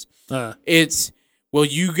basketball terms, it's what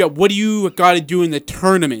do you got to do in the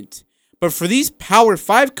tournament? But for these Power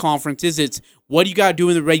 5 conferences, it's what do you got to do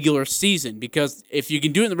in the regular season? Because if you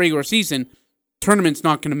can do it in the regular season, tournament's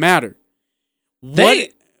not going to matter.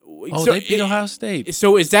 They beat Ohio State.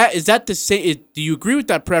 So is that the same? Do you agree with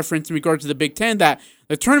that preference in regard to the Big Ten that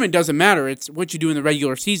the tournament doesn't matter? It's what you do in the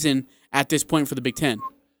regular season at this point for the Big Ten.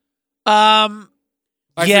 For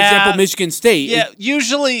example, Michigan State. Yeah,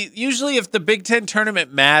 usually if the Big Ten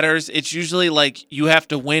tournament matters, it's usually like you have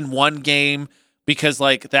to win one game because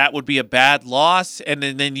like that would be a bad loss, and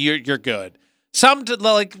then you're good. Because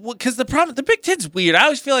the Big Ten's weird. I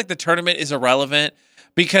always feel like the tournament is irrelevant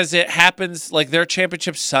because it happens like their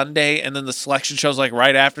championship Sunday, and then the selection show's like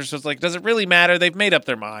right after. So it's like, does it really matter? They've made up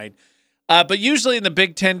their mind. But usually in the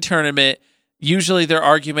Big Ten tournament, their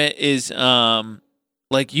argument is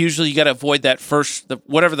usually you got to avoid that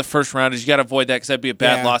whatever the first round is, you got to avoid that because that'd be a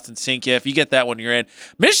bad loss and sink you. If you get that one, you're in.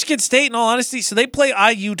 Michigan State, in all honesty, so they play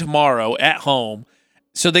IU tomorrow at home.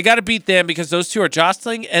 So they got to beat them because those two are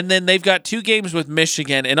jostling, and then they've got 2 games with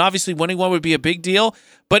Michigan, and obviously winning one would be a big deal.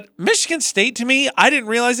 But Michigan State, to me, I didn't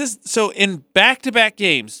realize this. So in back-to-back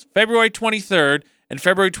games, February 23rd and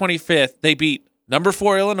February 25th, they beat number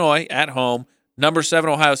 4 Illinois at home, number 7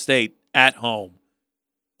 Ohio State at home.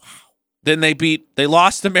 Then they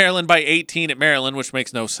lost to Maryland by 18 at Maryland, which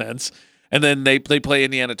makes no sense. And then they play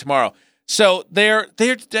Indiana tomorrow. So they're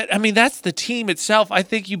I mean, that's the team itself. I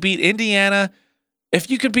think you beat Indiana. If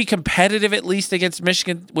you could be competitive at least against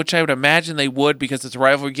Michigan, which I would imagine they would because it's a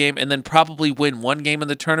rivalry game, and then probably win one game in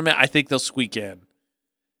the tournament, I think they'll squeak in.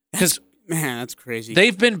 Because that's crazy.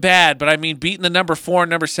 They've been bad, but I mean beating the number 4 and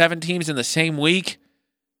number 7 teams in the same week.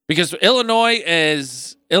 Because Illinois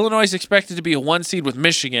is expected to be a 1 seed with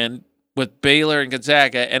Michigan, with Baylor and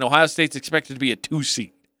Gonzaga, and Ohio State's expected to be a 2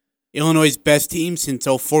 seed. Illinois' best team since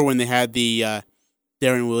 2004 when they had the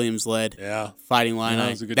Darren Williams led Fighting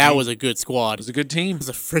Illini. That was a good squad. It was a good team. It was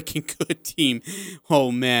a freaking good team.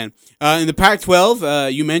 Oh, man. In the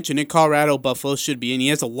Pac-12, you mentioned it, Colorado, Buffalo should be in. He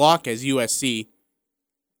has a lock as USC.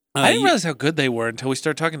 I didn't realize how good they were until we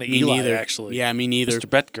started talking to Eli, neither. actually. Yeah, me neither. Mr.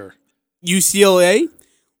 Betker. UCLA,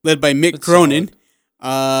 led by Mick Cronin.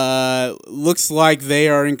 Looks like they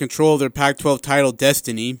are in control of their Pac-12 title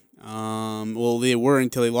destiny. Well, they were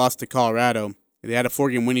until they lost to Colorado. They had a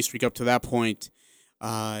 4-game winning streak up to that point.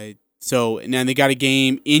 And then they got a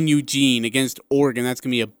game in Eugene against Oregon. That's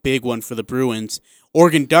going to be a big one for the Bruins.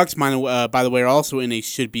 Oregon Ducks, by the way, are also in a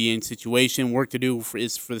should-be-in situation. Work to do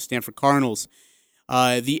is for the Stanford Cardinals.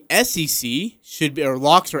 The SEC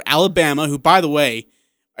locks are Alabama, who, by the way,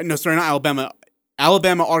 no, sorry, not Alabama.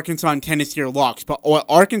 Alabama, Arkansas, and Tennessee are locks. But what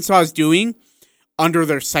Arkansas is doing under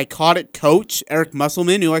their psychotic coach, Eric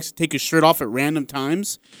Musselman, who likes to take his shirt off at random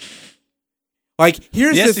times. Like,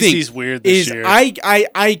 here's the thing. SEC's weird this year.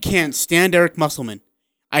 I can't stand Eric Musselman.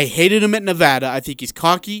 I hated him at Nevada. I think he's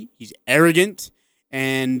cocky, he's arrogant,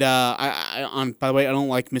 and by the way, I don't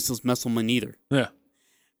like Mrs. Musselman either. Yeah.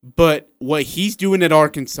 But what he's doing at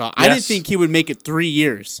Arkansas, I didn't think he would make it 3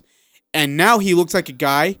 years. And now he looks like a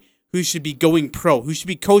guy who should be going pro, who should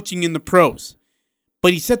be coaching in the pros.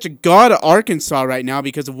 But he's such a god at Arkansas right now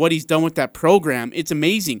because of what he's done with that program. It's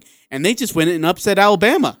amazing. And they just went and upset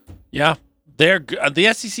Alabama. Yeah.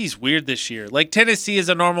 The SEC's weird this year. Like, Tennessee is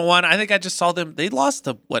a normal one. I think I just saw them. They lost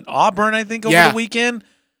to, Auburn, I think, over the weekend.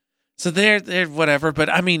 So they're whatever. But,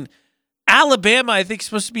 I mean, Alabama, I think, is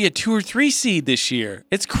supposed to be a 2 or 3 seed this year.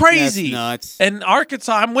 It's crazy. That's nuts. And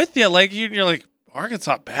Arkansas, I'm with you. Like, you're like,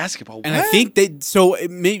 Arkansas basketball. What? And I think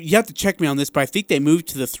you have to check me on this, but I think they moved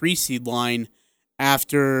to the 3 seed line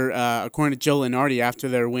after, according to Joe Lenardi, after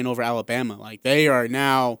their win over Alabama. Like, they are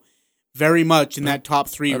now very much in that top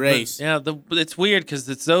 3 race. Yeah, it's weird because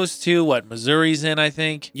it's those two. Missouri's in, I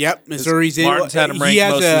think. Yep, Missouri's in. Martin's had them ranked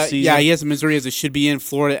most of the season. Yeah, he has Missouri as it should be in.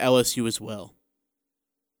 Florida, LSU as well.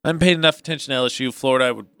 I haven't paid enough attention to LSU.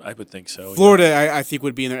 Florida, I would think so. Florida, I think,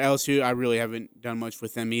 would be in there. LSU, I really haven't done much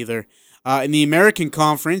with them either. In the American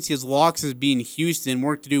Conference, his locks as being Houston,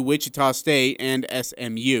 work to do Wichita State and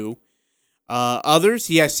SMU. Others,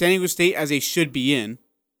 he has San Diego State as a should be in.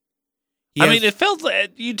 It feels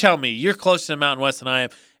like, you tell me, you're closer to the Mountain West than I am.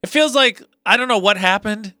 It feels like, I don't know what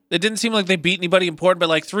happened. It didn't seem like they beat anybody important, but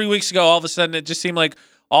like 3 weeks ago, all of a sudden, it just seemed like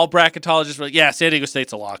all bracketologists were like, yeah, San Diego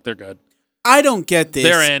State's a lock. They're good. I don't get this.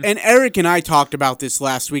 They're in. And Eric and I talked about this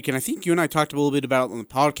last week, and I think you and I talked a little bit about it on the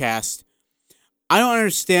podcast. I don't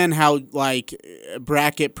understand how,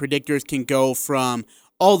 bracket predictors can go from,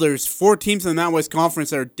 there's 4 teams in the Mountain West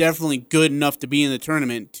Conference that are definitely good enough to be in the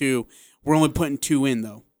tournament to, we're only putting 2 in,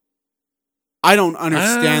 though. I don't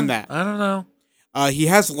understand that. I don't know. He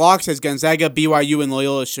has locks as Gonzaga, BYU, and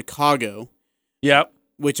Loyola Chicago. Yep.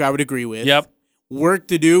 Which I would agree with. Yep. Work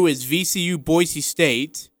to do is VCU, Boise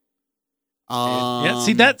State.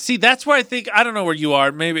 That's where I think, I don't know where you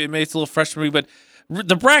are. Maybe it's a little fresh for me, but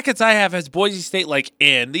the brackets I have has Boise State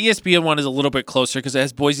in. The ESPN one is a little bit closer because it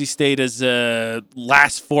has Boise State as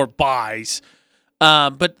last 4 buys.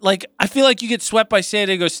 But I feel like you get swept by San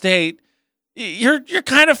Diego State, you're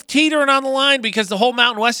kind of teetering on the line because the whole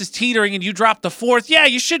Mountain West is teetering and you drop the 4th. Yeah,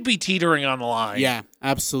 you should be teetering on the line. Yeah,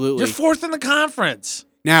 absolutely. You're 4th in the conference.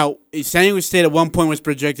 Now, San Diego State at one point was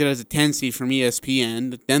projected as a 10 seed from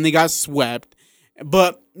ESPN. Then they got swept.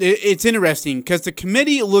 But it's interesting because the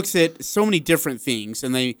committee looks at so many different things,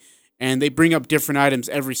 and they bring up different items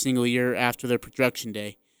every single year after their projection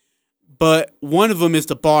day. But one of them is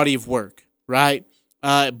the body of work, right?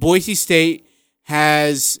 Boise State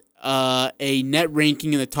has a net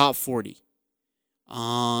ranking in the top 40.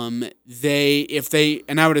 And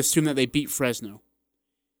I would assume that they beat Fresno.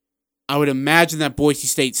 I would imagine that Boise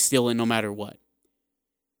State's still in no matter what.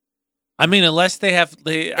 I mean, unless they have,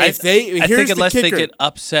 I think unless they get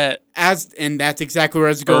upset, and that's exactly where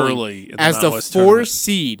I was going. Early as the 4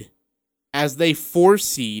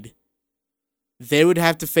 seed, they would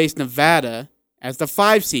have to face Nevada as the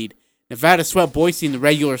 5 seed. Nevada swept Boise in the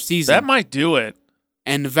regular season. That might do it,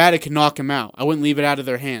 and Nevada can knock them out. I wouldn't leave it out of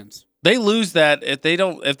their hands. They lose that if they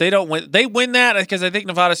don't win. They win that because I think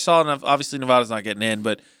Nevada saw enough. Obviously, Nevada's not getting in,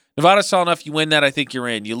 but Nevada saw enough. You win that, I think you're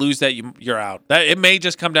in. You lose that, you're out. It may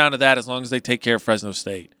just come down to that as long as they take care of Fresno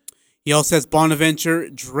State. He also has Bonaventure,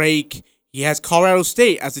 Drake. He has Colorado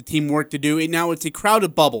State as a team work to do. And now it's a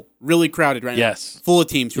crowded bubble, really crowded right now. Yes, full of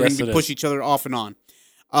teams who are going to push each other off and on.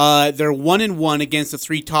 They're 1-1 against the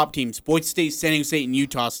 3 top teams: Boise State, San Diego State, and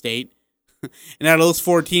Utah State. And out of those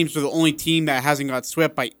 4 teams, they're the only team that hasn't got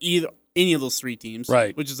swept by any of those 3 teams,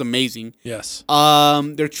 right? Which is amazing. Yes.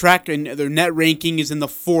 Their net ranking is in the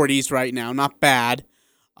 40s right now, not bad.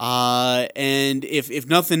 And if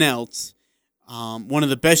nothing else, one of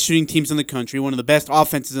the best shooting teams in the country, one of the best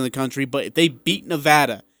offenses in the country, but if they beat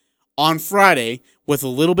Nevada on Friday with a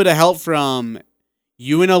little bit of help from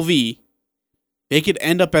UNLV, they could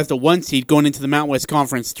end up as the 1 seed going into the Mountain West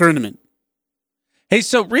Conference tournament. Hey,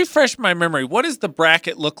 so refresh my memory. What does the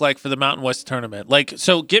bracket look like for the Mountain West tournament? Like,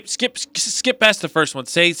 so skip past the first one.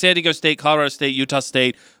 Say San Diego State, Colorado State, Utah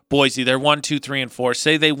State, Boise. They're 1, 2, 3, and 4.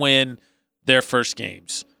 Say they win their first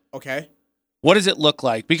games. Okay. What does it look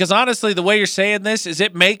like? Because honestly, the way you're saying this is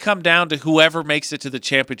it may come down to whoever makes it to the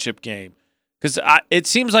championship game. Because it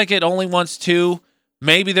seems like it only wants 2.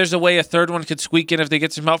 Maybe there's a way a third one could squeak in if they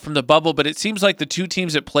get some help from the bubble. But it seems like the 2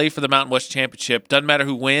 teams that play for the Mountain West Championship, doesn't matter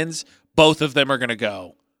who wins, both of them are going to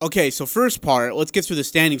go. Okay, so first part, let's get through the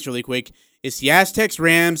standings really quick. It's the Aztecs,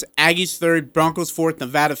 Rams, Aggies 3rd, Broncos 4th,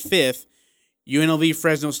 Nevada 5th, UNLV,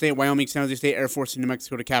 Fresno State, Wyoming, San Jose State, Air Force, and New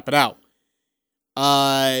Mexico to cap it out.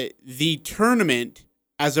 The tournament,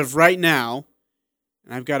 as of right now,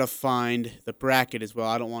 and I've got to find the bracket as well.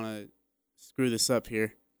 I don't want to screw this up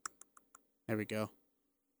here. There we go.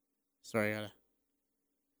 Sorry,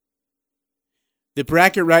 the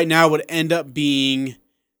bracket right now would end up being,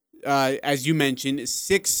 as you mentioned,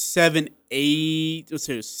 6, 7, 8. Let's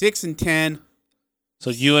see, 6 and 10.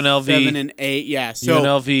 So UNLV, 7 and 8. Yeah. So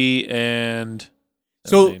UNLV and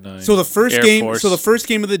so 8, 9, so the first Air game. Force. So the first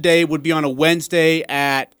game of the day would be on a Wednesday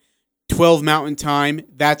at 12 Mountain Time.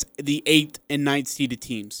 That's the 8th and 9th seeded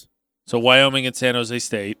teams. So Wyoming and San Jose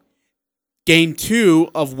State. Game 2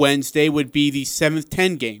 of Wednesday would be the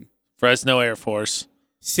 7-10 game. Fresno Air Force.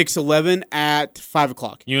 6-11 at 5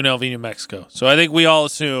 o'clock. UNLV, New Mexico. So I think we all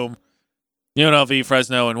assume UNLV,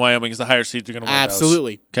 Fresno, and Wyoming is the higher seeds are going to win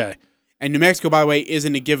Absolutely. those. Okay. And New Mexico, by the way,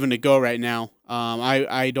 isn't a given to go right now.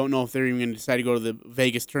 I don't know if they're even going to decide to go to the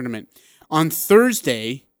Vegas tournament. On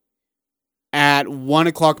Thursday at 1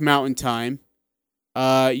 o'clock Mountain Time,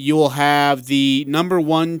 you will have the number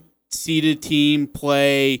 1 seeded team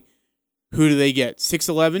play. Who do they get?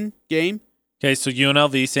 6-11 game? Okay, so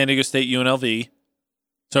UNLV, San Diego State, UNLV.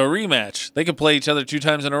 So a rematch. They could play each other 2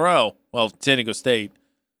 times in a row. Well, San Diego State.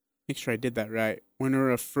 Make sure I did that right.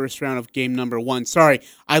 Winner of first round of game number 1. Sorry,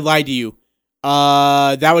 I lied to you.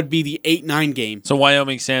 That would be the 8-9 game. So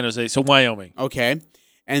Wyoming, San Jose. So Wyoming. Okay.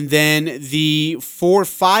 And then the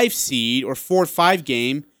 4-5 seed or 4-5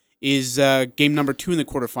 game is game number 2 in the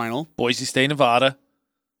quarterfinal. Boise State, Nevada.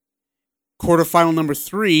 Quarterfinal number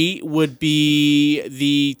 3 would be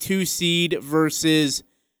the 2 seed versus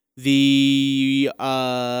the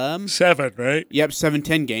 7, right? Yep,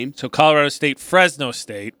 7-10 game. So Colorado State, Fresno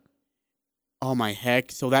State. Oh my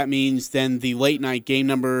heck! So that means then the late night game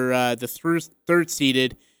number the third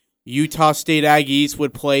seeded Utah State Aggies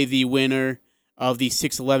would play the winner of the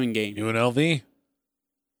 6-11 game. UNLV.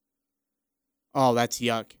 Oh, that's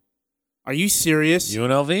yuck. Are you serious?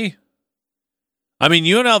 UNLV. I mean,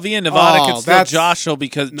 UNLV and Nevada can still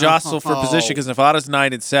jostle for position because Nevada's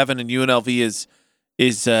 9 and 7 and UNLV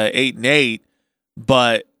is 8 and 8.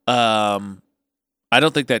 But I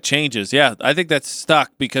don't think that changes. Yeah, I think that's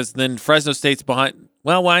stuck because then Fresno State's behind.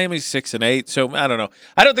 Well, Wyoming's 6 and 8, so I don't know.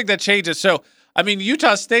 I don't think that changes. So I mean,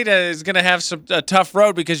 Utah State is going to have a tough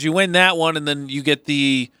road because you win that one and then you get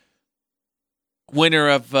the winner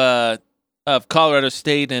of Colorado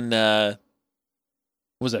State and.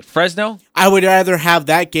 Was it Fresno? I would rather have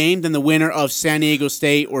that game than the winner of San Diego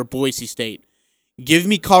State or Boise State. Give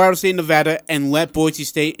me Colorado State and Nevada and let Boise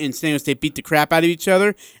State and San Diego State beat the crap out of each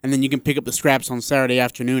other, and then you can pick up the scraps on Saturday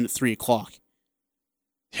afternoon at 3 o'clock.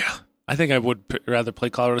 Yeah, I think I would rather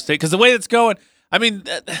play Colorado State because the way it's going, I mean,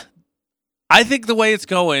 I think the way it's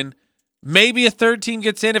going, maybe a third team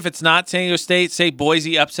gets in if it's not San Diego State. Say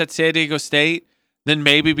Boise upsets San Diego State. Then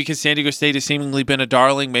maybe because San Diego State has seemingly been a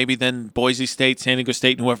darling, maybe then Boise State, San Diego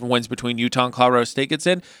State, and whoever wins between Utah and Colorado State gets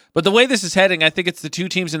in. But the way this is heading, I think it's the 2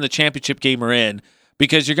 teams in the championship game are in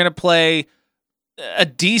because you're going to play a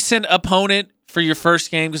decent opponent for your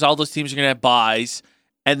first game because all those teams are going to have buys,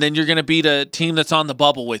 and then you're going to beat a team that's on the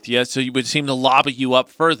bubble with you, so you would seem to lobby you up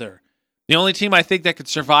further. The only team I think that could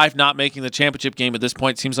survive not making the championship game at this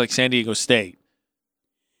point seems like San Diego State.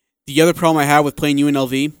 The other problem I have with playing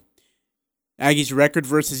UNLV, Aggies' record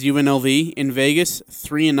versus UNLV in Vegas,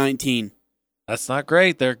 3-19. That's not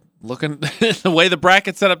great. They're looking the way the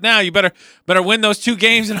bracket's set up now. You better win those 2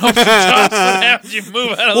 games and hope you move out of the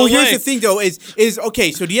way. Well, here's the thing, though, is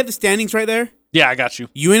okay. So do you have the standings right there? Yeah, I got you.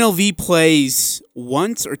 UNLV plays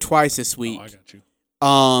once or twice this week. Oh, I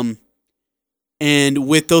got you. And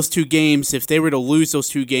with those 2 games, if they were to lose those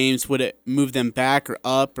 2 games, would it move them back or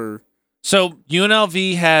up or? So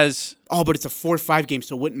UNLV has Oh, but it's a 4-5 game,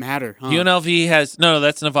 so it wouldn't matter. Huh? UNLV has no.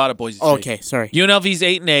 That's Nevada, Boise State. Okay, sorry. UNLV's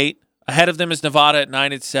 8-8. Ahead of them is Nevada at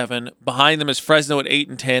 9-7. Behind them is Fresno at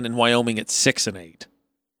 8-10, and Wyoming at 6-8.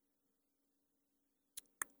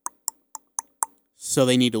 So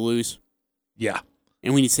they need to lose, Yeah.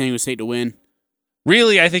 and we need San Diego State to win.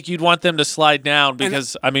 Really, I think you'd want them to slide down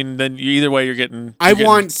because then either way you're getting. I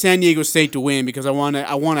want San Diego State to win because I want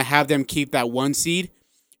to have them keep that 1 seed,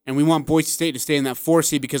 and we want Boise State to stay in that 4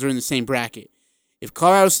 seed because they're in the same bracket. If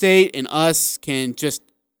Colorado State and us can just,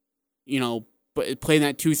 play in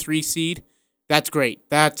that 2-3 seed, that's great.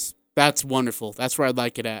 That's wonderful. That's where I'd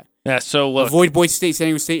like it at. Yeah. So avoid Boise State, San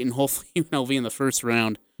Diego State, and hopefully UNLV in the first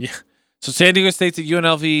round. Yeah. So San Diego State's at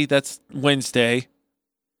UNLV. That's Wednesday.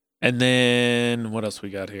 And then what else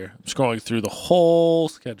we got here? I'm scrolling through the whole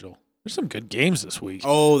schedule. There's some good games this week.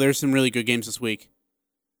 Oh, there's some really good games this week.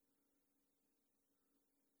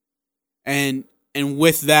 And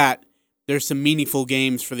with that, there's some meaningful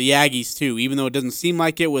games for the Aggies too, even though it doesn't seem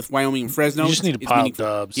like it with Wyoming and Fresno. You just need to pile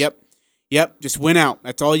dubs. Yep. Just win out.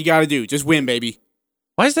 That's all you got to do. Just win, baby.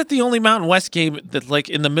 Why is that the only Mountain West game that's like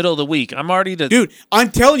in the middle of the week? Dude,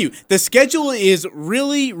 I'm telling you, the schedule is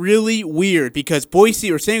really, really weird because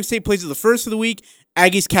Boise or San Diego State plays at the first of the week.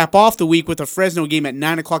 Aggies cap off the week with a Fresno game at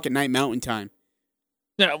 9:00 at night Mountain Time.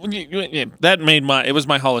 Yeah, it was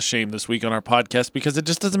my Hall of Shame this week on our podcast because it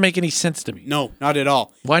just doesn't make any sense to me. No, not at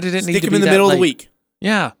all. Why did it need to be Stick them in the middle of the week?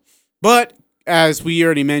 Yeah. But as we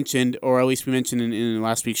already mentioned, or at least we mentioned in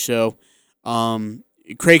last week's show,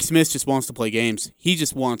 Craig Smith just wants to play games. He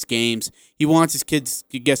just wants games. He wants his kids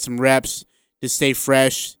to get some reps, to stay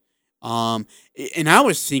fresh. And I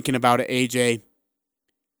was thinking about it, AJ.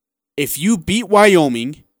 If you beat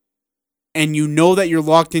Wyoming and you know that you're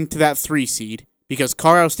locked into that 3 seed, because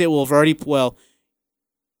Colorado State will have already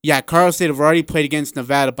Colorado State have already played against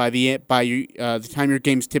Nevada by the time your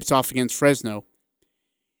game tips off against Fresno,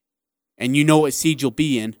 and you know what seed you'll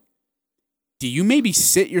be in. Do you maybe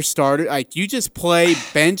sit your starter? Like, you just play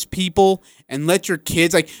bench people and let your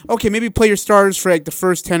kids, maybe play your starters for the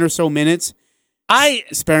first 10 or so minutes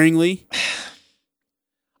sparingly?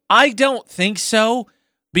 I don't think so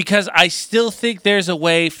because I still think there's a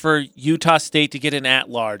way for Utah State to get an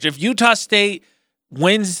at-large. If Utah State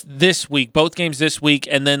wins this week, both games this week,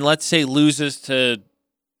 and then let's say loses to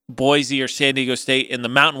Boise or San Diego State in the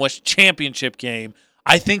Mountain West Championship game,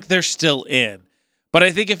 I think they're still in. But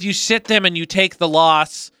I think if you sit them and you take the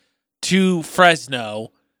loss to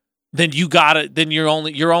Fresno, then your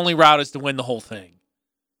only route is to win the whole thing.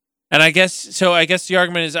 And I guess the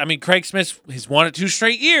argument is, Craig Smith has won it 2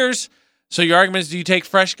 straight years. So your argument is, do you take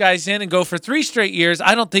fresh guys in and go for 3 straight years?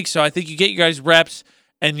 I don't think so. I think you get your guys reps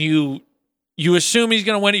and you assume he's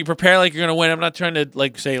going to win it. You prepare like you're going to win. I'm not trying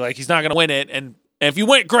to say he's not going to win it. And if you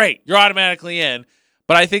win, great, you're automatically in.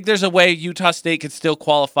 But I think there's a way Utah State could still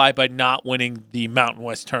qualify by not winning the Mountain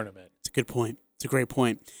West tournament. It's a good point. It's a great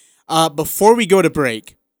point. Before we go to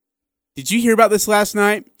break, did you hear about this last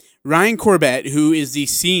night? Ryan Corbett, who is the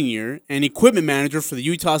senior and equipment manager for the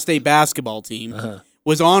Utah State basketball team,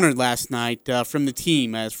 was honored last night from the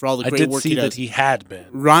team as for all the great work he does. I did see that he had been.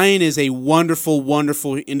 Ryan is a wonderful,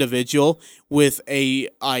 wonderful individual with a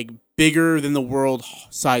bigger than the world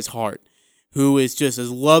size heart, who is just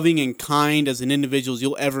as loving and kind as an individual as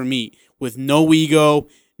you'll ever meet, with no ego,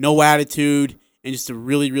 no attitude, and just a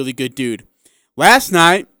really, really good dude. Last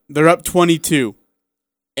night, they're up 22,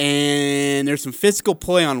 and there's some physical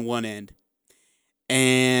play on one end,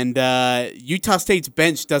 and Utah State's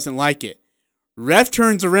bench doesn't like it. Ref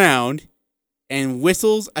turns around and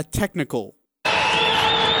whistles a technical.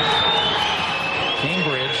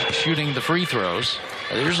 Cambridge shooting the free throws.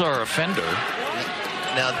 There's our offender.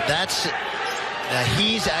 Now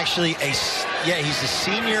he's actually he's a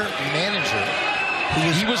senior manager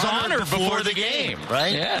He was honored before the game,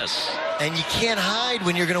 right? Yes. And you can't hide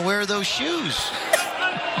when you're going to wear those shoes.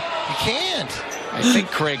 You can't. I think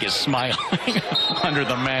Craig is smiling under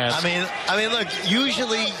the mask. I mean, look,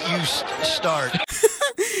 usually you start.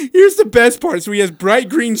 Here's the best part. So he has bright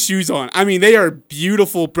green shoes on. They are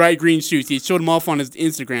beautiful bright green shoes. He showed them off on his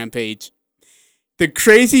Instagram page. The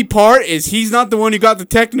crazy part is he's not the one who got the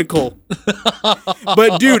technical.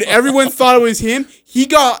 But, dude, everyone thought it was him. He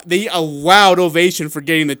got a loud ovation for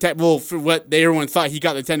getting the for what everyone thought he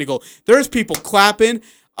got the technical. There's people clapping.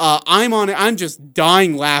 I'm on it. I'm just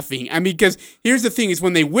dying laughing. Because here's the thing is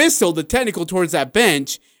when they whistled the technical towards that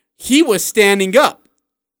bench, he was standing up.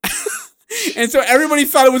 And so everybody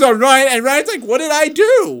thought it was on Ryan. And Ryan's like, what did I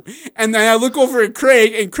do? And then I look over at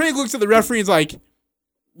Craig, and Craig looks at the referee and is like,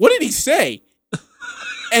 what did he say?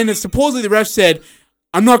 And supposedly the ref said,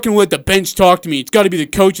 I'm not going to let the bench talk to me. It's got to be the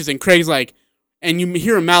coaches. And Craig's like, and you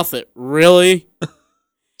hear him mouth it, really?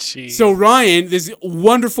 Jeez. So Ryan, this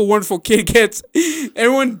wonderful, wonderful kid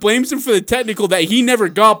everyone blames him for the technical that he never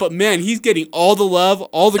got, but man, he's getting all the love,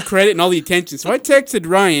 all the credit, and all the attention. So I texted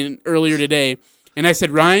Ryan earlier today, and I said,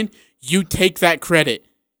 Ryan, you take that credit,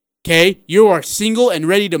 okay? You are single and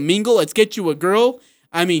ready to mingle. Let's get you a girl.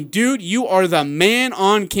 I mean, dude, you are the man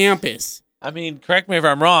on campus. I mean, correct me if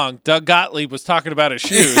I'm wrong. Doug Gottlieb was talking about his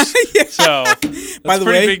shoes. Yeah. So that's By the a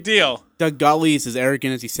pretty way, big deal. Doug Gottlieb is as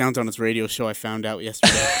arrogant as he sounds on his radio show, I found out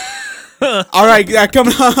yesterday. All right,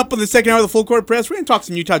 coming up on the second hour of the Full Court Press, we're going to talk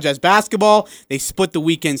some Utah Jazz basketball. They split the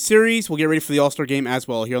weekend series. We'll get ready for the All-Star game as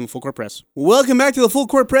well here on the Full Court Press. Welcome back to the Full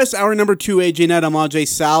Court Press, hour number 2. AJ Net, I'm Ajay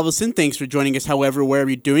Salvesen. Thanks for joining us, however, wherever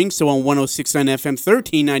you're doing. So on 106.9 FM,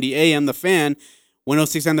 1390 AM, The Fan,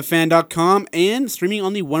 1069thefan.com, and streaming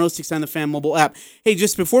on the 1069 The Fan mobile app. Hey,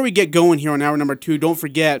 just before we get going here on hour number 2, don't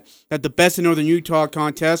forget that the Best in Northern Utah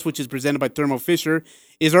contest, which is presented by Thermo Fisher,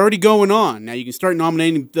 is already going on. Now, you can start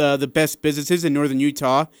nominating the best businesses in Northern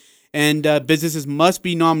Utah, and businesses must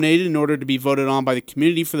be nominated in order to be voted on by the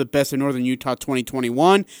community for the Best in Northern Utah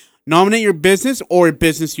 2021. Nominate your business or a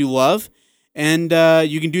business you love, and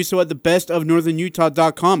you can do so at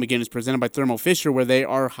thebestofnorthernutah.com. Again, it's presented by Thermo Fisher, where they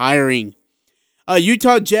are hiring.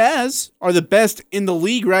 Utah Jazz are the best in the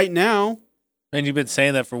league right now. And you've been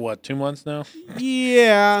saying that for what, 2 months now?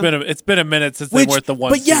 Yeah. It's been a minute since they weren't the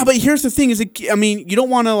one. But here's the thing: you don't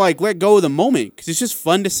want to let go of the moment because it's just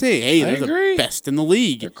fun to say, hey, they're the best in the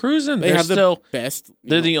league. They're cruising. They have still the best.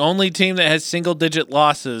 They're the only team that has single-digit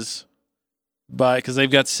losses, because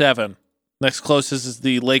they've got 7. Next closest is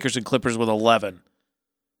the Lakers and Clippers with 11.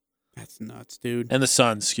 That's nuts, dude. And the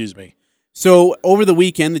Suns, excuse me. So, over the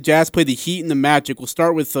weekend, the Jazz played the Heat and the Magic. We'll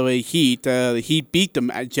start with the Heat. The Heat beat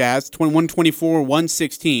the Jazz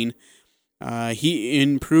 124-116. Heat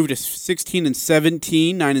improved to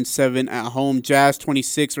 16-17, 9-7 at home. Jazz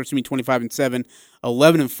 25-7,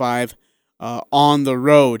 11-5 on the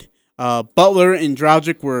road. Butler and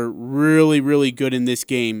Dragic were really, really good in this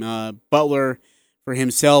game. Butler, for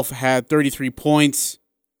himself, had 33 points,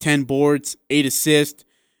 10 boards, 8 assists.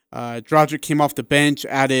 Dragic came off the bench,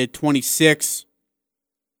 added 26,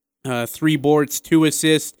 3 boards, 2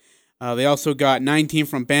 assists. They also got 19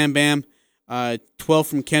 from Bam Bam, 12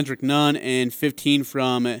 from Kendrick Nunn, and 15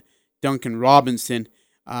 from Duncan Robinson.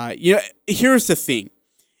 Here's the thing: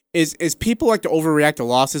 is people like to overreact to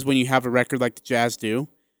losses when you have a record like the Jazz do.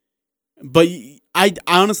 But I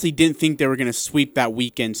honestly didn't think they were going to sweep that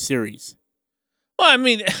weekend series. Well, I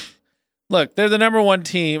mean, look, they're the number 1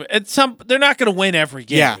 team. They're not going to win every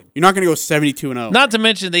game. Yeah, you're not going to go 72-0. Not to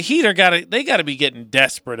mention the Heat they got to be getting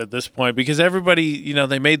desperate at this point because everybody,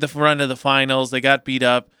 they made the run to the finals, they got beat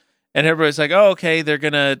up, and everybody's like, "Oh, okay, they're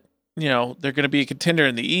going to be a contender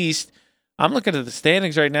in the East." I'm looking at the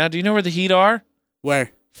standings right now. Do you know where the Heat are?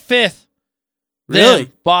 Where? 5th. Really?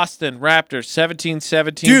 Then Boston Raptors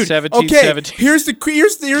 17-17, Dude, 17-17. Okay, here's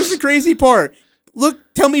the crazy part.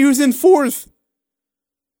 Look, tell me who's in 4th.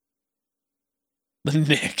 The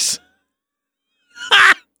Knicks.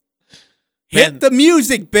 Hit the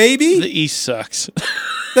music, baby. The East sucks.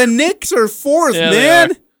 The Knicks are 4th, Yeah,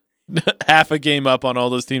 man. Half a game up on all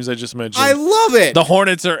those teams I just mentioned. I love it. The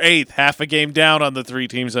Hornets are 8th, half a game down on the 3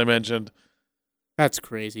 teams I mentioned. That's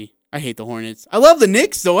crazy. I hate the Hornets. I love the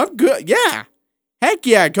Knicks, though. I'm good. Yeah. Heck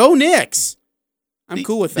yeah. Go Knicks. I'm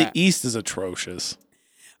cool with that. The East is atrocious.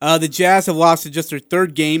 The Jazz have lost to just their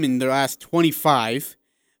 3rd game in their last 25.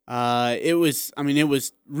 It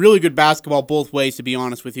was really good basketball both ways, to be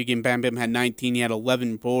honest with you. Again, Bam Bam had 19. He had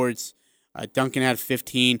 11 boards. Duncan had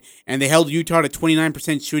 15. And they held Utah to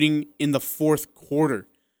 29% shooting in the 4th quarter.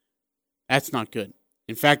 That's not good.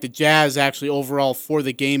 In fact, the Jazz actually overall for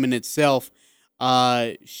the game in itself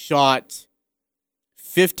shot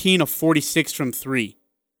 15 of 46 from 3.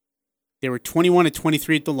 They were 21 of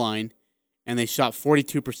 23 at the line, and they shot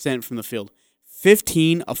 42% from the field.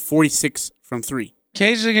 15 of 46 from 3.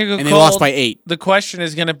 Occasionally going to go and cold. They lost by 8. The question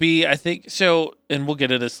is going to be, I think, so, and we'll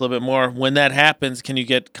get into this a little bit more. When that happens, can you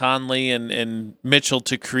get Conley and Mitchell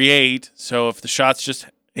to create? So if the shots just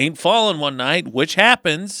ain't falling one night, which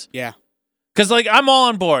happens. Yeah. Because, I'm all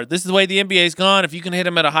on board. This is the way the NBA's gone. If you can hit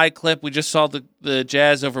them at a high clip, we just saw the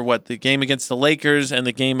Jazz over, the game against the Lakers and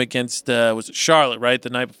the game against, was it Charlotte, right? The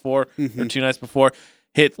night before, or 2 nights before,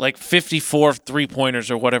 hit 54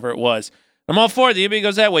 3-pointers or whatever it was. I'm all for it. The NBA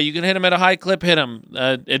goes that way. You can hit them at a high clip, hit them.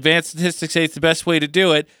 Advanced statistics say it's the best way to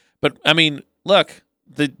do it. But, look,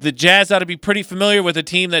 the Jazz ought to be pretty familiar with a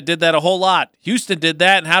team that did that a whole lot. Houston did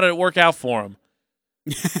that, and how did it work out for them?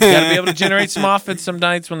 You got to be able to generate some offense some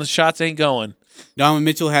nights when the shots ain't going. Donovan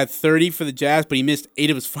Mitchell had 30 for the Jazz, but he missed 8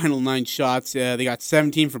 of his final 9 shots. They got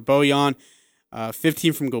 17 from Bojan,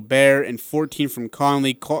 15 from Gobert, and 14 from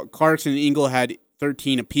Conley. Clarkson and Ingle had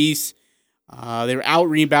 13 apiece. They were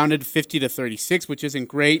out-rebounded 50-36, which isn't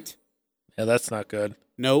great. Yeah, that's not good.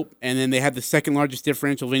 Nope. And then they had the second largest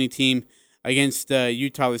differential of any team against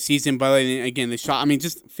Utah this season. But again, the shot,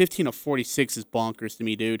 just 15 of 46 is bonkers to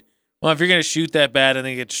me, dude. Well, if you're going to shoot that bad and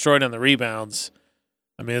then get destroyed on the rebounds,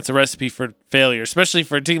 it's a recipe for failure, especially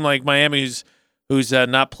for a team like Miami who's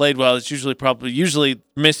not played well. It's usually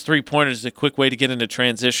missed 3-pointers is a quick way to get into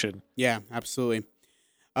transition. Yeah, absolutely.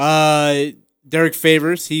 Derek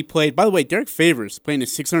Favors, he played. By the way, Derek Favors playing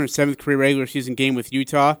his 607th career regular season game with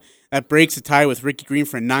Utah. That breaks a tie with Ricky Green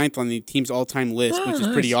for 9th on the team's all-time list, which is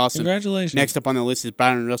pretty awesome. Congratulations. Next up on the list is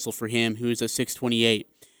Byron Russell for him, who's a 628.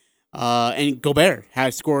 And Gobert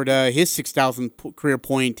has scored his 6,000th career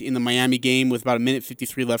point in the Miami game with about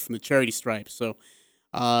 1:53 left from the charity stripe. So,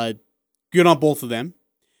 good on both of them.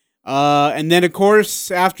 And then, of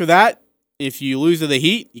course, after that, if you lose to the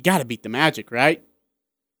Heat, you got to beat the Magic, right?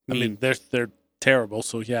 They're terrible,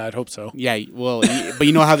 so yeah, I'd hope so. Yeah, well, but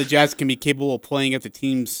you know how the Jazz can be capable of playing at the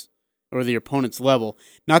team's or the opponent's level.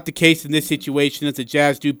 Not the case in this situation, as the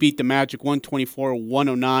Jazz do beat the Magic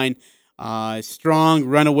 124-109. Strong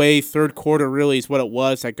runaway third quarter really is what it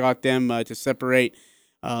was that got them to separate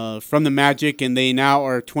from the Magic, and they now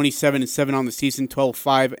are 27-7 on the season,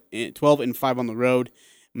 12-5 on the road.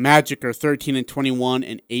 Magic are 13-21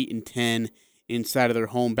 and 8-10 inside of their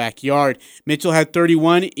home backyard. Mitchell had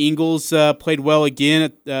 31. Ingles played well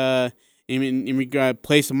again in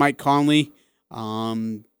place of Mike Conley.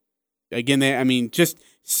 Again, just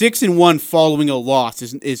 6-1 following a loss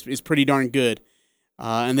is pretty darn good.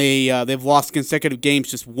 And they've lost consecutive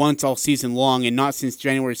games just once all season long, and not since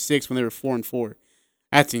January 6th when they were 4-4.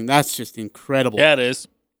 That's just incredible. Yeah, it is.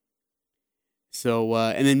 So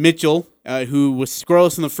and then Mitchell, who was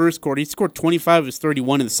scoreless in the first quarter, he scored 25 of his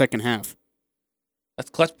 31 in the second half. That's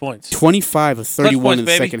clutch points. 25 of 31 in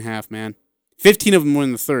the second half, man. 15 of them were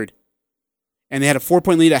in the third. And they had a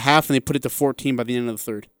 4-point lead at half, and they put it to 14 by the end of the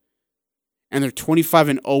third. And they're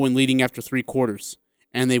 25-0 in leading after 3 quarters.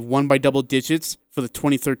 And they've won by double digits for the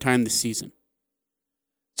 23rd time this season.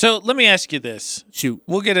 So let me ask you this. Shoot.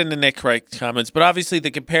 We'll get into Nick Wright comments, but obviously the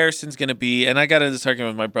comparison's going to be, and I got into this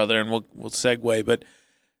argument with my brother, and we'll segue, but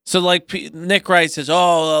so like Nick Wright says,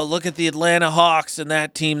 look at the Atlanta Hawks and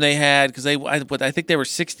that team they had, because I think they were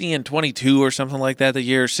 60-22 or something like that the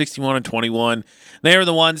year, 61-21. They were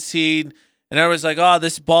the 1 seed, and everyone's like,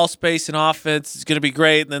 this ball space and offense is going to be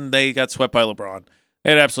great, and then they got swept by LeBron. They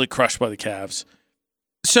got absolutely crushed by the Cavs.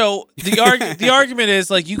 So the argument is,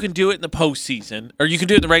 like, you can do it in the postseason, or you can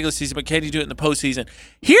do it in the regular season, but can you do it in the postseason?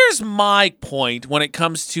 Here's my point when it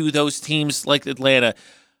comes to those teams like Atlanta.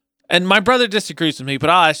 And my brother disagrees with me, but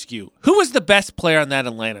I'll ask you, who was the best player on that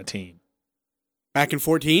Atlanta team? Back in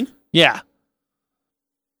 14? Yeah.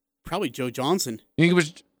 Probably Joe Johnson. You think it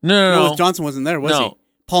was No. Johnson wasn't there, was he?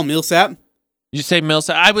 Paul Millsap? You say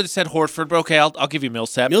Millsap? I would have said Horford, but okay, I'll give you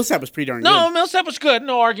Millsap. Millsap was pretty darn good. No, Millsap was good.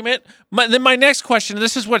 No argument. Then my next question, and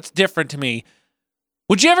this is what's different to me.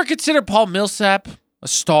 Would you ever consider Paul Millsap a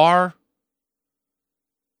star?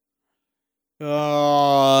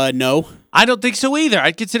 No. I don't think so either.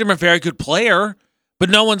 I'd consider him a very good player, but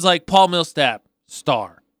no one's like Paul Millsap,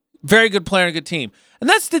 star. Very good player and a good team. And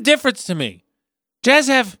that's the difference to me. Jazz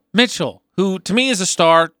have Mitchell, who to me is a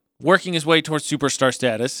star, working his way towards superstar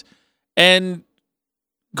status, and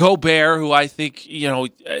Gobert, who I think,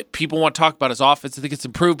 people want to talk about his offense. I think it's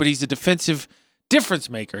improved, but he's a defensive difference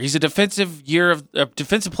maker. He's a defensive player of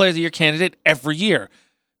the year candidate every year.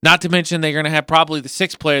 Not to mention they're going to have probably the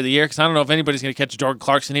 6th player of the year, because I don't know if anybody's going to catch Jordan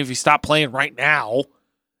Clarkson even if he stopped playing right now.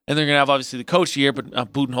 And they're going to have obviously the coach of the year, but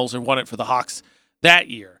Budenholzer won it for the Hawks that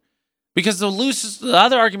year. Because the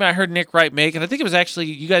other argument I heard Nick Wright make, and I think it was actually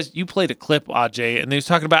you played a clip, Ajay, and he was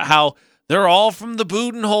talking about how they're all from the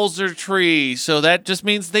Budenholzer tree, so that just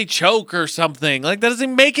means they choke or something. Like, that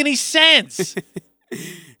doesn't make any sense.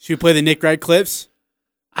 Should we play the Nick Wright clips?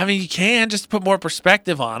 You can, just to put more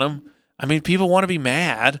perspective on them. People want to be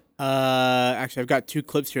mad. Actually, I've got 2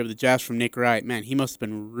 clips here of the Jazz from Nick Wright. Man, he must have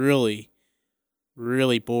been really,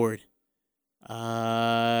 really bored.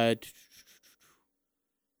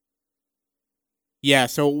 Yeah,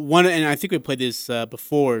 so one, and I think we played this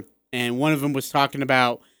before, and one of them was talking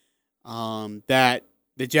about that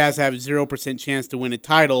the Jazz have a 0% chance to win a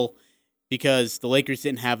title because the Lakers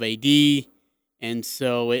didn't have AD, and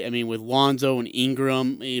so, with Lonzo and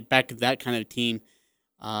Ingram, back of that kind of team,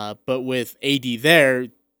 but with AD there,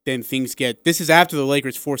 then things get. This is after the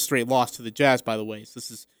Lakers' 4th straight loss to the Jazz, by the way. So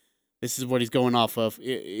this is what he's going off of.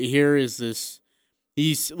 Here is this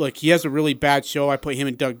He has a really bad show. I put him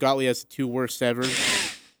and Doug Gottlieb as the two worst ever.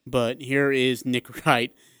 But here is Nick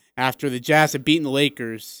Wright after the Jazz have beaten the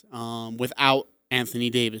Lakers without Anthony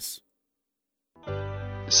Davis.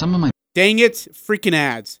 Dang it, freaking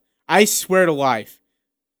ads. I swear to life.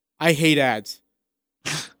 I hate ads.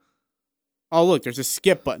 Oh, look, there's a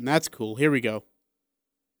skip button. That's cool. Here we go.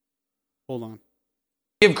 Hold on.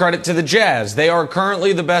 Give credit to the Jazz. They are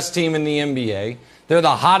currently the best team in the NBA. They're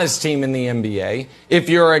the hottest team in the NBA. If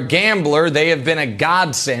you're a gambler, they have been a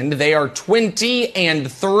godsend. They are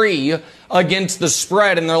 20-3 against the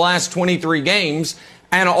spread in their last 23 games.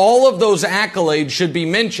 And all of those accolades should be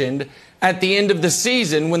mentioned at the end of the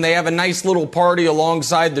season when they have a nice little party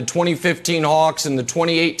alongside the 2015 Hawks and the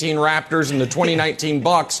 2018 Raptors and the 2019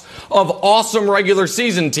 Bucks of awesome regular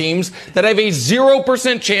season teams that have a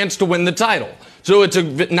 0% chance to win the title. So it's a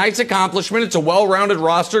nice accomplishment. It's a well-rounded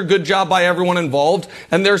roster. Good job by everyone involved.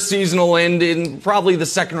 And their season will end in probably the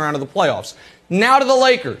second round of the playoffs. Now to the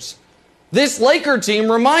Lakers. This Laker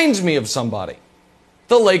team reminds me of somebody.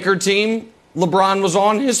 The Laker team LeBron was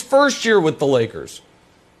on his first year with the Lakers.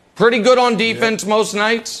 Pretty good on defense most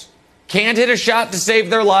nights. Can't hit a shot to save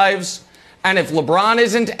their lives. And if LeBron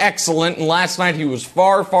isn't excellent, and last night he was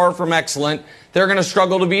far, far from excellent, they're going to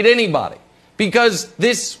struggle to beat anybody. Because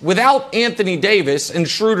this, without Anthony Davis, and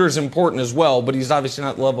Schroeder's important as well, but he's obviously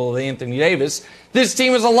not the level of Anthony Davis, this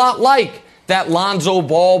team is a lot like that Lonzo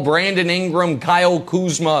Ball, Brandon Ingram, Kyle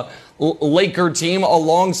Kuzma Laker team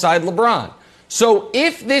alongside LeBron. So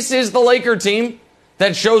if this is the Laker team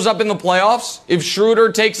that shows up in the playoffs, if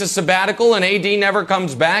Schroeder takes a sabbatical and AD never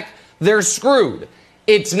comes back, they're screwed.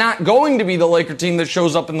 It's not going to be the Laker team that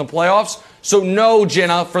shows up in the playoffs. So no,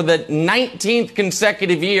 Jenna, for the 19th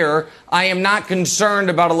consecutive year, I am not concerned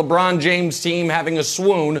about a LeBron James team having a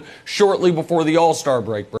swoon shortly before the All-Star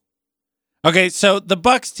break. Okay, so the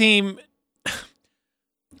Bucks team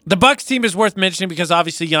is worth mentioning because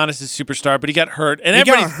obviously Giannis is a superstar, but he got hurt. And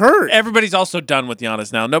everybody's also done with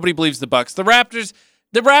Giannis now. Nobody believes the Bucks. The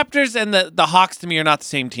Raptors and the Hawks to me are not the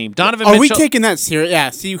same team. Are we taking that seriously? Yeah,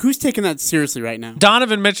 see, who's taking that seriously right now?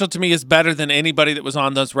 Donovan Mitchell to me is better than anybody that was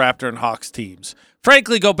on those Raptor and Hawks teams.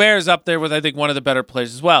 Frankly, Gobert is up there with, I think, one of the better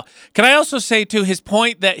players as well. Can I also say, too, his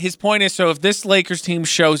point is, so if this Lakers team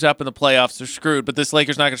shows up in the playoffs, they're screwed, but this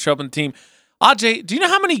Lakers not going to show up in the team. Ajay, do you know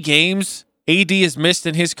how many games AD has missed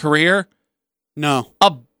in his career? No.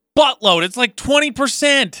 A buttload. It's like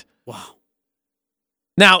 20%. Wow.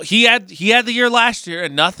 Now, he had the year last year,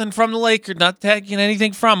 and nothing from the Lakers, not taking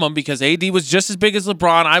anything from him, because AD was just as big as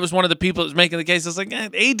LeBron. I was one of the people that was making the case. I was like,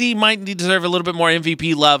 AD might deserve a little bit more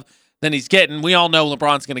MVP love than he's getting. We all know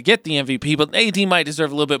LeBron's going to get the MVP, but AD might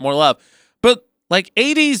deserve a little bit more love. But,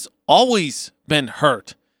 AD's always been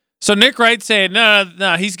hurt. So Nick Wright saying, no,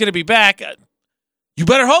 he's going to be back. You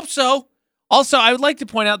better hope so. Also, I would like to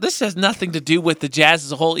point out, this has nothing to do with the Jazz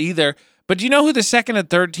as a whole either, but do you know who the second and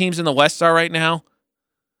third teams in the West are right now?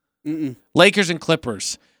 Mm-mm. Lakers and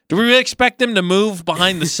Clippers. Do we really expect them to move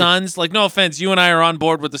behind the Suns? No offense, you and I are on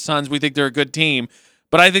board with the Suns. We think they're a good team.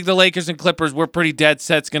 But I think the Lakers and Clippers, we're pretty dead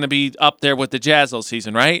set, going to be up there with the Jazz all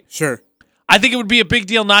season, right? Sure. I think it would be a big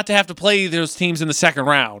deal not to have to play those teams in the second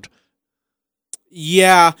round.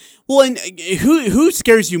 Yeah. Well, and who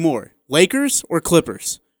scares you more, Lakers or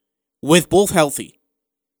Clippers? With both healthy.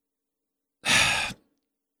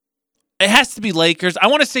 It has to be Lakers. I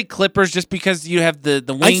want to say Clippers just because you have the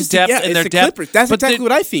wing depth in their depth. Clippers. That's exactly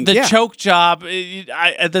what I think. The choke job,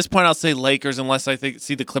 at this point, I'll say Lakers unless I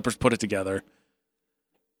see the Clippers put it together.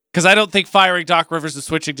 Because I don't think firing Doc Rivers and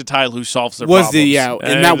switching to Ty Lue solves their problems.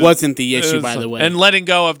 And that wasn't the issue, by the way. And letting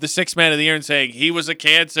go of the sixth man of the year and saying he was a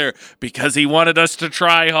cancer because he wanted us to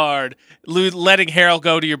try hard. Letting Harrell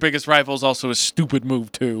go to your biggest rival is also a stupid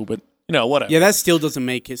move, too. But, whatever. Yeah, that still doesn't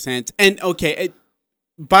make sense. And, okay,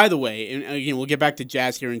 by the way, and again, we'll get back to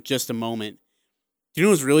Jazz here in just a moment. Do you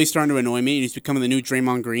know what's really starting to annoy me? And he's becoming the new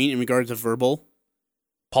Draymond Green in regards to verbal.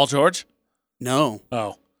 Paul George? No.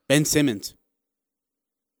 Oh. Ben Simmons.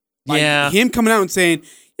 Yeah. Him coming out and saying,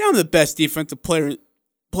 I'm the best defensive player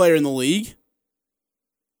in the league.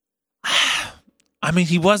 I mean,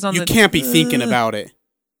 he was on You can't be thinking about it.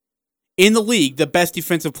 In the league, the best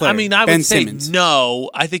defensive player, I mean, I Ben would say Simmons.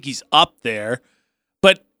 no. I think he's up there.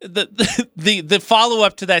 But the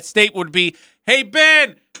follow-up to that state would be, hey,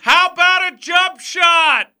 Ben, how about a jump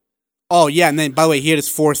shot? Oh, yeah, and then, by the way, he had his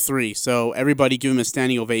 4-3, so everybody give him a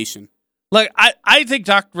standing ovation. Look, I think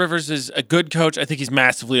Doc Rivers is a good coach. I think he's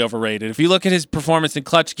massively overrated. If you look at his performance in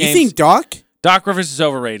clutch games... You think Doc Rivers is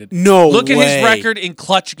overrated. No Look way. at his record in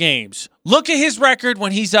clutch games. Look at his record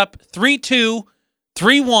when he's up 3-2,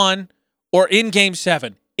 3-1, or in Game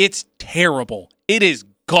 7. It's terrible. It is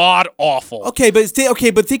god awful. Okay, but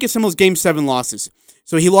think of some of those Game 7 losses.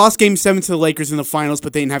 So he lost Game 7 to the Lakers in the finals,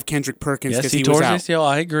 but they didn't have Kendrick Perkins because he was tore out. his ACL.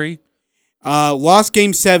 I agree. Lost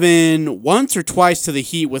Game 7 once or twice to the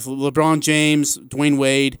Heat with LeBron James, Dwayne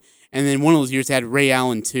Wade, and then one of those years had Ray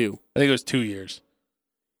Allen too. I think it was 2 years.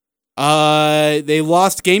 They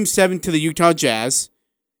lost Game 7 to the Utah Jazz.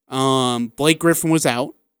 Blake Griffin was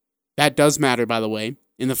out. That does matter, by the way,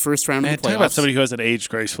 in the first round of the playoffs. Talk about somebody who hasn't aged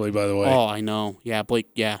gracefully, by the way. Oh, I know. Yeah, Blake.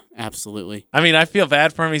 Yeah, absolutely. I mean, I feel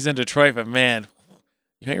bad for him. He's in Detroit, but man,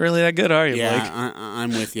 you ain't really that good, are you, Blake? Yeah, I'm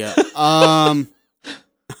with you.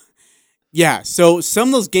 Yeah, so some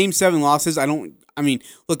of those Game 7 losses,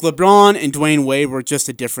 look, LeBron and Dwayne Wade were just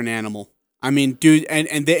a different animal. I mean, dude, and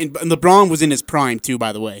LeBron was in his prime too,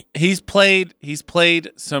 by the way. He's played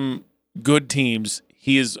some good teams.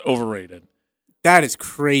 He is overrated. That is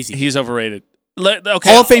crazy. He's overrated. Okay.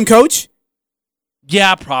 Hall of Fame coach?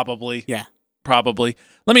 Yeah, probably. Yeah. Probably.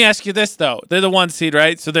 Let me ask you this, though. They're the 1 seed,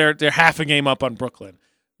 right? So they're half a game up on Brooklyn.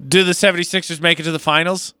 Do the 76ers make it to the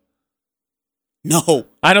finals? No.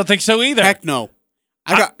 I don't think so either. Heck no.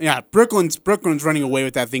 Brooklyn's running away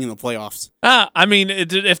with that thing in the playoffs. I mean,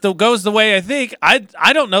 if it goes the way I think, I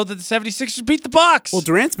don't know that the 76ers beat the Bucks. Well,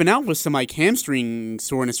 Durant's been out with some hamstring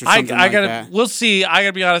soreness or something that. We'll see. I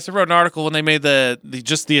gotta be honest. I wrote an article when they made the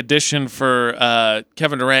addition for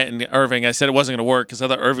Kevin Durant and Irving. I said it wasn't gonna work because I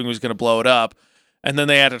thought Irving was gonna blow it up, and then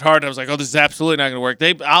they added Harden. I was like, oh, this is absolutely not gonna work.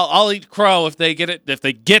 I'll eat crow if they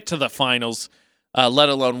get to the finals. Let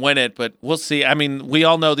alone win it, but we'll see. I mean, we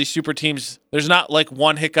all know these super teams, there's not like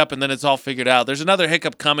one hiccup and then it's all figured out. There's another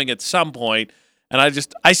hiccup coming at some point, and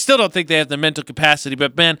I still don't think they have the mental capacity.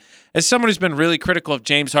 But, man, as someone who's been really critical of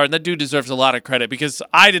James Harden, that dude deserves a lot of credit because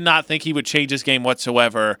I did not think he would change his game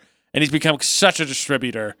whatsoever, and he's become such a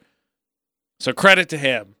distributor. So credit to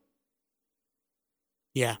him.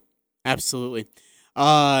 Yeah, absolutely.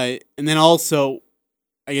 And then also,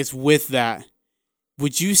 I guess with that,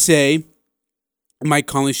 would you say Mike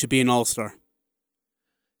Conley should be an all-star?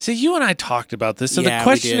 See, you and I talked about this. So yeah,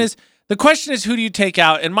 the question is who do you take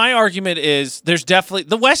out? And my argument is there's definitely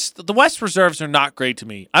the West reserves are not great to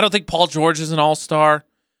me. I don't think Paul George is an all-star.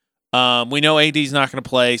 We know AD's not going to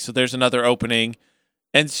play, so there's another opening.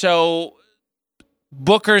 And so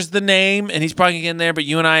Booker's the name, and he's probably going to get in there, but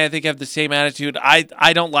you and I think, have the same attitude.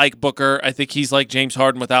 I don't like Booker. I think he's like James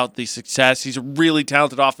Harden without the success. He's a really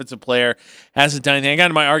talented offensive player, hasn't done anything. I got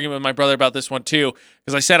into my argument with my brother about this one, too,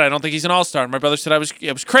 because I said I don't think he's an all-star. And my brother said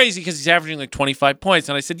it was crazy because he's averaging like 25 points.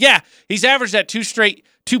 And I said, yeah, he's averaged that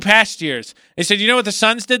two past years. He said, you know what the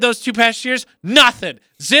Suns did those 2 past years? Nothing.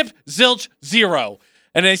 Zip, zilch, zero.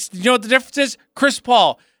 And you know what the difference is? Chris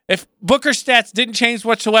Paul. If Booker's stats didn't change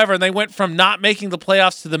whatsoever and they went from not making the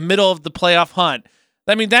playoffs to the middle of the playoff hunt,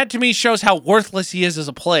 I mean, that to me shows how worthless he is as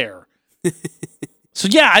a player. So,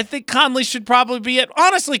 yeah, I think Conley should probably be it.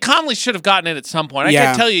 Honestly, Conley should have gotten it at some point. I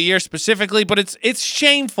can't tell you a year specifically, but it's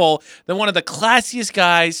shameful that one of the classiest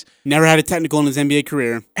guys never had a technical in his NBA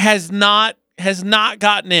career has not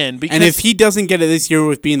gotten in. Because and if he doesn't get it this year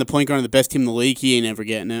with being the point guard of the best team in the league, he ain't ever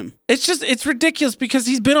getting it. It's ridiculous because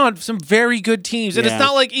he's been on some very good teams. And it's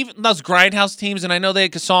not like even those grindhouse teams, and I know they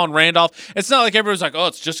had Gasol and Randolph. It's not like everybody's like, oh,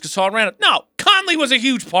 it's just Gasol and Randolph. No, Conley was a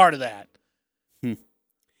huge part of that.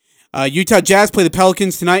 Utah Jazz play the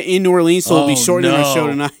Pelicans tonight in New Orleans, so we'll be shortening our show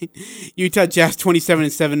tonight. Utah Jazz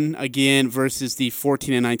 27-7 again versus the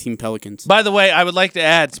 14-19 Pelicans. By the way, I would like to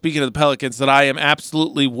add, speaking of the Pelicans, that I am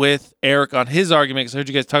absolutely with Eric on his argument, because I heard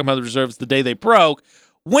you guys talking about the reserves the day they broke.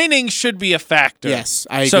 Winning should be a factor. Yes,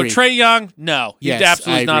 I agree. So Trae Young, no. He's Yes,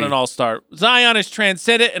 absolutely I not agree. an all-star. Zion has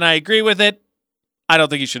transcended, and I agree with it. I don't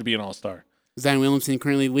think he should be an all-star. Zion Williamson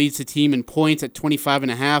currently leads the team in points at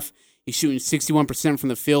 25.5. He's shooting 61% from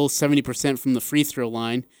the field, 70% from the free throw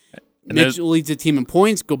line. Mitchell leads the team in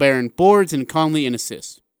points, Gobert in boards, and Conley in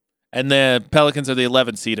assists. And the Pelicans are the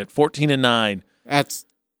 11th seed at 14-9. That's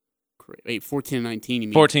great. Wait, 14-19, you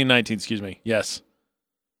mean? 14-19, excuse me. Yes.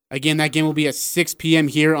 Again, that game will be at 6 p.m.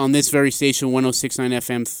 here on this very station, 106.9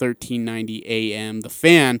 FM, 1390 AM. The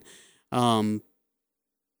Fan.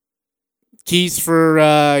 Keys for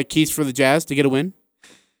the Jazz to get a win.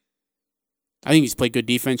 I think he's played good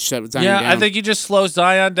defense. Shut Zion down. I think you just slow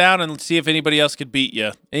Zion down and see if anybody else could beat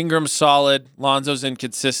you. Ingram's solid. Lonzo's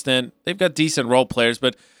inconsistent. They've got decent role players,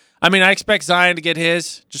 but I mean, I expect Zion to get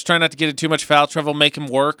his. Just try not to get in too much foul trouble, make him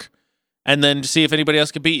work, and then see if anybody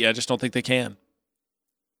else can beat you. I just don't think they can.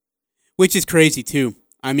 Which is crazy too.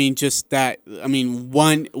 I mean, just that. I mean,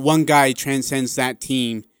 one guy transcends that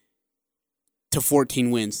team to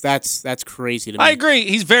 14 wins. That's crazy to me. I agree.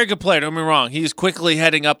 He's a very good player. Don't get me wrong. He's quickly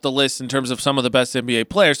heading up the list in terms of some of the best NBA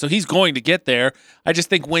players, so he's going to get there. I just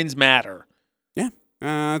think wins matter. Yeah,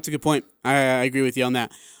 That's a good point. I agree with you on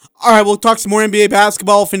that. All right, we'll talk some more NBA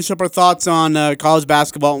basketball, finish up our thoughts on college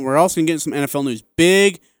basketball, and we're also going to get some NFL news.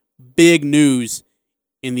 Big news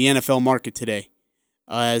in the NFL market today.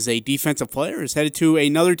 As a defensive player is headed to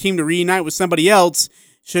another team to reunite with somebody else,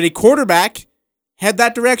 should a quarterback head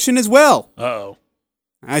that direction as well? Uh-oh.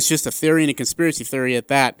 That's just a theory and a conspiracy theory at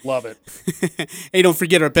that. Love it. Hey, don't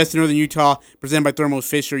forget our Best of Northern Utah, presented by Thermo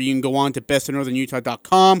Fisher. You can go on to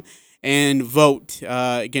bestofnorthernutah.com and vote.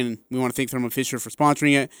 Again, we want to thank Thermo Fisher for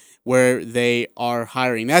sponsoring it, where they are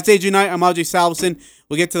hiring. That's AJ Knight. I'm Ajay Salvesen.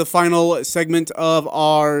 We'll get to the final segment of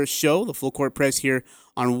our show, the Full Court Press, here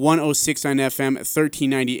on 106.9 FM,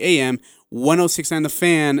 1390 AM,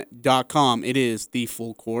 1069thefan.com. It is the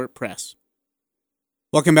Full Court Press.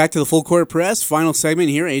 Welcome back to the Full Court Press. Final segment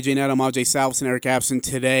here. AJ Knight, I'm Ajay Salvesen, Eric absent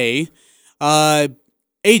today.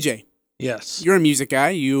 AJ. Yes. You're a music guy.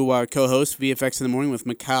 You co-host VFX in the Morning with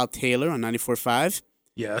Mikhail Taylor on 94.5.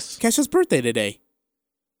 Yes. Kesha's birthday today.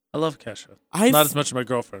 I love Kesha. Not as much as my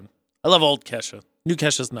girlfriend. I love old Kesha. New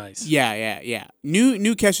Kesha's nice. Yeah.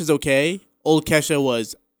 New Kesha's okay. Old Kesha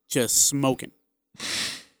was just smoking.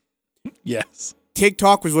 Yes.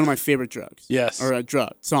 TikTok was one of my favorite drugs. Yes. Or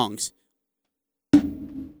songs.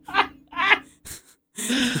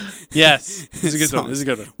 Yes. This is a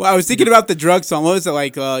good one. Well, I was thinking about the drug song. What was it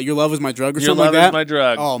like? Your Love Was My Drug or Your something like that? Love Is My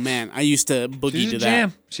Drug. Oh, man. I used to boogie to that.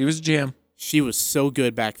 Jam. She was a jam. She was so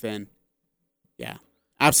good back then. Yeah.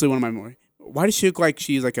 Absolutely one of my more. Why does she look like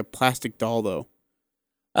she's like a plastic doll, though?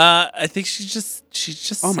 I think she's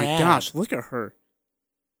just Oh, my sad. gosh. Look at her.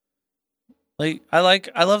 Like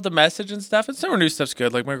I love the message and stuff. And some of her new stuff's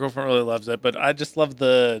good. Like my girlfriend really loves it, but I just love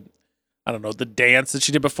the dance that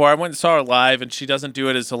she did before. I went and saw her live, and she doesn't do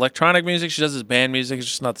it as electronic music. She does it as band music. It's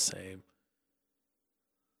just not the same.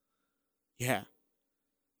 Yeah.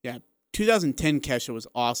 2010 Kesha was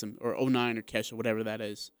awesome, or 09 or Kesha, whatever that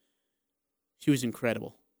is. She was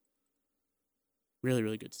incredible. Really,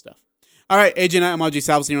 really good stuff. All right, AJ and I'm Ajay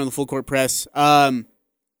Salvesen here on the Full Court Press. I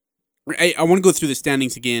want to go through the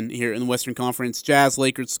standings again here in the Western Conference. Jazz,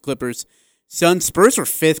 Lakers, Clippers, Suns. Spurs are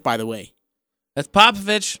 5th, by the way. That's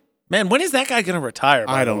Popovich. Man, when is that guy going to retire,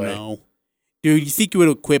 by I the don't way? know. Dude, you think he would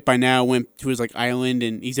have quit by now, went to his island,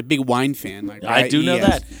 and he's a big wine fan. Right? I do know He has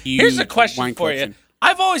that. Here's a question wine for collection. you.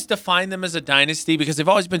 I've always defined them as a dynasty because they've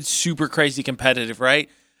always been super crazy competitive, right?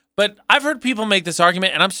 But I've heard people make this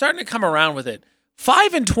argument, and I'm starting to come around with it.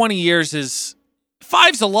 5 in 20 years is...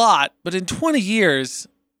 5's a lot, but in 20 years...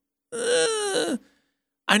 I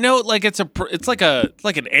know, it's like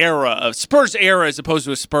an era of Spurs era as opposed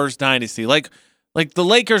to a Spurs dynasty. Like the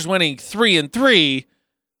Lakers winning 3-3,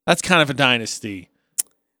 that's kind of a dynasty.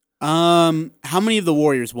 How many of the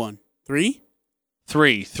Warriors won? 3?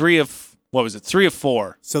 3 of what was it? 3 of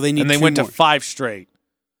 4. So they need. And they 2 went more. to 5 straight.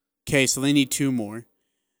 Okay, so they need 2 more.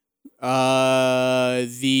 The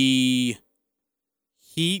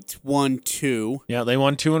Heat won 2. Yeah, they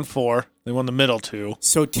won 2 and 4. They won the middle 2.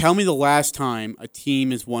 So tell me the last time a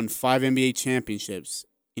team has won 5 NBA championships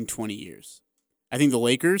in 20 years. I think the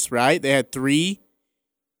Lakers, right? They had 3.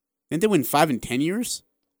 Didn't they win 5 in 10 years?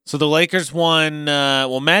 So the Lakers won.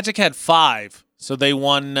 Magic had 5, so they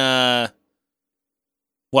won.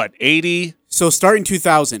 80? So starting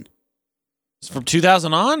 2000. From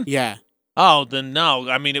 2000 on? Yeah. Oh, then no.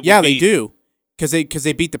 I mean, Yeah, they do. Because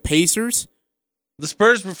they beat the Pacers. The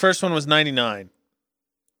Spurs' first one was 99.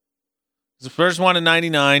 The Spurs won in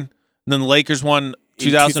 99, and then the Lakers won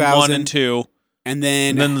 2001 and 2. And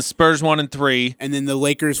then the Spurs won in 3. And then the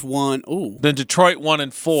Lakers won. Ooh. Then Detroit won in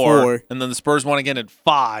 4. And then the Spurs won again in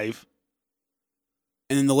 5.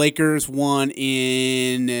 And then the Lakers won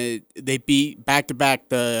in. They beat back-to-back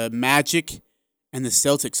the Magic and the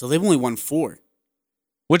Celtics. So they've only won 4.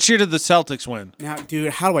 Which year did the Celtics win? Now,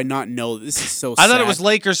 dude, how do I not know? This is so I sad. thought it was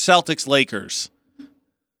Lakers, Celtics, Lakers.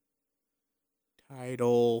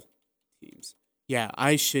 Title teams. Yeah,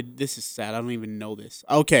 I should. This is sad. I don't even know this.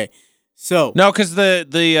 Okay, so No, because the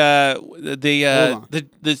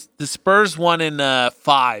Hold Spurs won in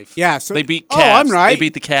 5. yeah, so They beat Cavs. Oh, I'm right. They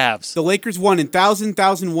beat the Cavs. The Lakers won in 1000,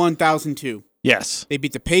 1001, 1002. Yes. They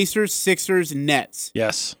beat the Pacers, Sixers, and Nets.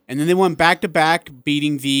 Yes. And then they won back-to-back,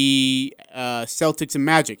 beating the Celtics and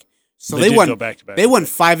Magic. So They they did won go back-to-back. They won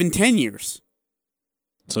 5 in 10 years.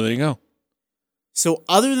 So there you go. So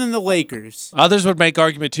other than the Lakers, Others would make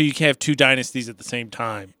argument too. You can't have 2 dynasties at the same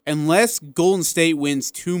time, unless Golden State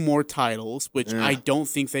wins 2 more titles, which I don't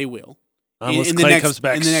think they will. unless in the Klay next- comes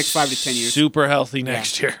back in the next 5 to 10 years. super healthy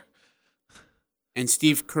next year. And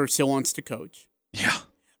Steve Kerr still wants to coach. Yeah.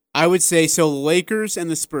 I would say so. The Lakers and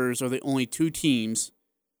the Spurs are the only 2 teams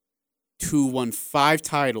to won 5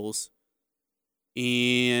 titles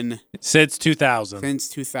since 2000. Since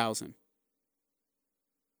 2000.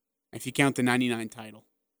 If you count the 99 title,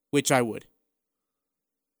 which I would.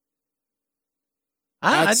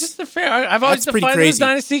 I just I've always pretty defined crazy. this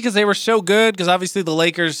dynasty because they were so good. Because obviously the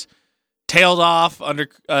Lakers tailed off under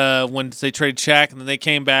when they traded Shaq, and then they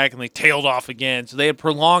came back and they tailed off again. So they had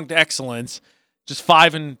prolonged excellence. Just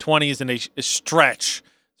 5-20 is in a stretch.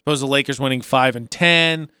 Suppose the Lakers winning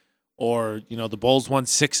 5-10, or the Bulls won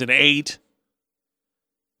 6-8.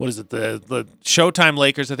 What is it? The Showtime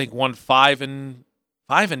Lakers, I think, won 5-10.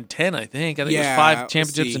 I think it was 5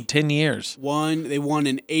 championships in 10 years. They won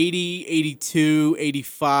in 80, 82,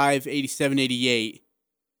 85, 87, 88.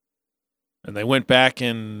 And they went back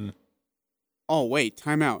in. Oh wait,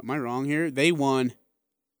 time out. Am I wrong here? They won.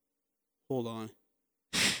 Hold on.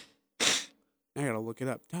 I gotta look it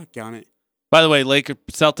up. Doggone it. By the way,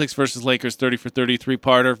 Celtics versus Lakers 30 for 33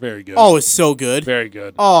 parter. Very good. Oh, it's so good. Very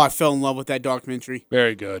good. Oh, I fell in love with that documentary.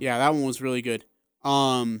 Very good. Yeah, that one was really good.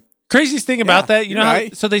 Craziest thing about that, you know,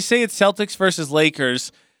 right. So they say it's Celtics versus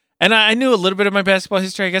Lakers, and I knew a little bit of my basketball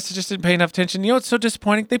history. I guess I just didn't pay enough attention. You know what's so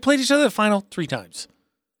disappointing? They played each other in the final 3 times.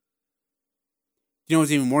 You know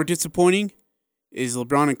what's even more disappointing? Is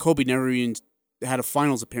LeBron and Kobe never even had a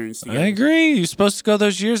finals appearance together. I agree. You're supposed to go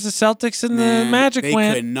those years the Celtics and the Magic they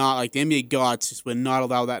went. Could not. Like, the NBA gods just would not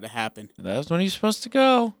allow that to happen. That was when he was supposed to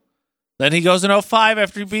go. Then he goes in 05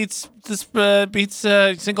 after he beats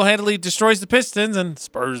single-handedly destroys the Pistons, and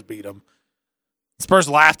Spurs beat him. Spurs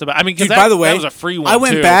laughed about. I mean, because by the way, that was a free one. I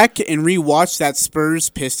went too. back and rewatched that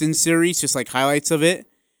Spurs Pistons series, just like highlights of it.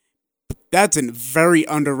 That's a very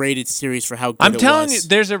underrated series for how good I'm it telling was. you,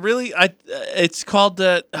 there's a really. It's called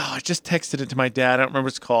the. I just texted it to my dad. I don't remember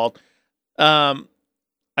what it's called. I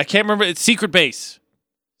can't remember. It's Secret Base.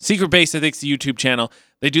 Secret Base, I think, is the YouTube channel.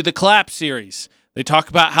 They do the collapse series. They talk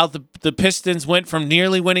about how the Pistons went from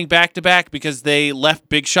nearly winning back-to-back because they left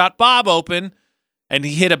Big Shot Bob open, and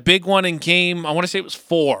he hit a big one in game, I want to say it was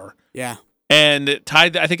 4. Yeah. And it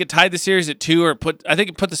tied the series at 2, or I think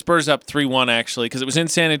it put the Spurs up 3-1, actually, because it was in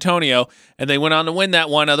San Antonio, and they went on to win that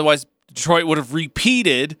one. Otherwise, Detroit would have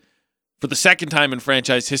repeated for the second time in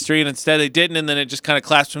franchise history, and instead they didn't, and then it just kind of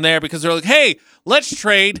collapsed from there because they're like, hey, let's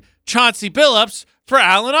trade Chauncey Billups for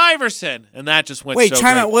Allen Iverson. And that just went Wait, so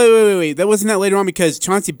China, great. wait. That wasn't that later on because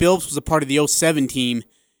Chauncey Billups was a part of the 07 team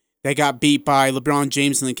that got beat by LeBron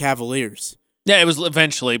James and the Cavaliers. Yeah, it was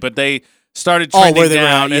eventually, but they started trending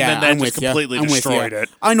down, and then that just completely destroyed it.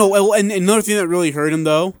 I know. Well, and another thing that really hurt him,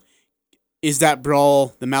 though, is that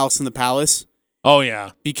brawl, the Malice in the Palace. Oh,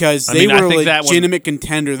 yeah. Because they were a legitimate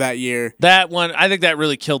contender that year. That one, I think that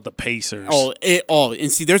really killed the Pacers.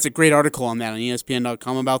 And see, there's a great article on that on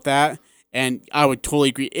ESPN.com about that, and I would totally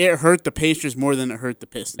agree. It hurt the Pacers more than it hurt the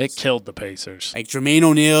Pistons. It killed the Pacers. Like Jermaine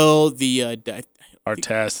O'Neal,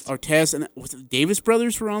 Artest, and was it Davis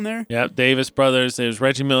brothers were on there? Yeah, Davis brothers. There was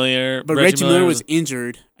Reggie Miller. But Reggie Miller was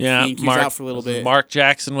injured. Yeah, he was out for a little bit. Mark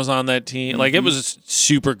Jackson was on that team. Like, it was a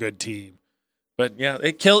super good team. But yeah,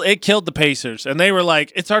 it killed the Pacers, and they were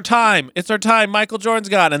like, "It's our time, it's our time." Michael Jordan's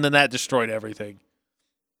gone, and then that destroyed everything.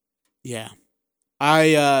 Yeah,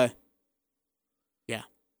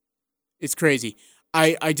 it's crazy.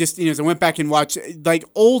 I just as I went back and watched like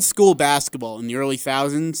old school basketball in the early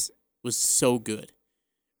thousands was so good.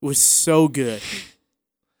 It was so good.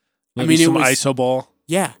 Maybe it was ISO ball.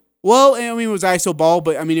 Yeah. Well, I mean, it was ISO ball,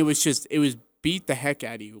 but I mean, it was beat the heck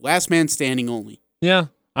out of you. Last man standing only. Yeah.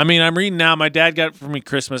 I mean, I'm reading now. My dad got it for me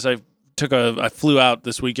Christmas. I flew out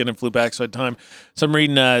this weekend and flew back, so I had time. So I'm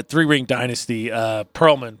reading 3-Ring Dynasty. Bruce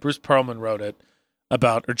Perlman wrote it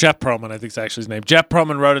about, or Jeff Perlman, I think is actually his name. Jeff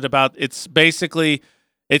Perlman wrote it about, it's basically,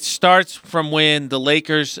 it starts from when the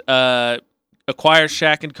Lakers acquire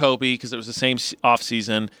Shaq and Kobe, because it was the same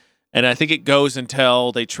offseason, and I think it goes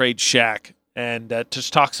until they trade Shaq, and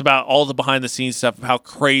just talks about all the behind-the-scenes stuff of how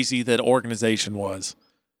crazy that organization was.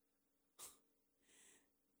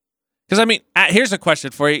 Because, I mean, here's a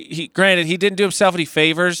question for you. Granted, he didn't do himself any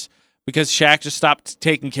favors because Shaq just stopped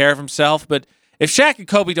taking care of himself. But if Shaq and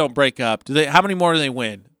Kobe don't break up, how many more do they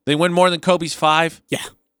win? They win more than Kobe's 5? Yeah.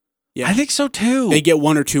 I think so, too. They get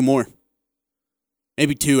 1 or 2 more.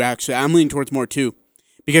 Maybe 2, actually. I'm leaning towards more 2.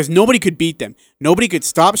 Because nobody could beat them. Nobody could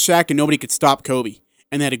stop Shaq and nobody could stop Kobe.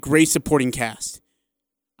 And they had a great supporting cast.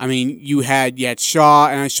 I mean, you had Shaw,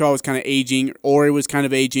 and Shaw was kind of aging. Ori was kind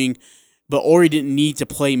of aging. But Ori didn't need to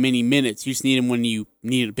play many minutes. You just need him when you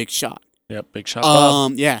needed a big shot. Yep, big shot.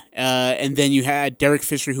 Bob. Yeah. And then you had Derek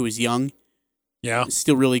Fisher, who was young. Yeah,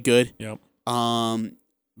 still really good. Yep.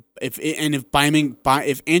 If Andrew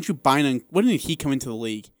Bynum, when did he come into the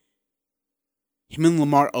league? Him and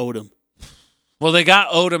Lamar Odom. Well, they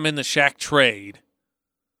got Odom in the Shaq trade.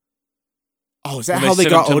 Oh, is that when how they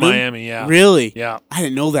sent got him to Odom? Miami, yeah. Really? Yeah. I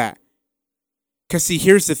didn't know that. Because, see,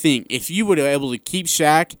 here's the thing. If you were able to keep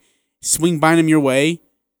Shaq, swing Bynum your way,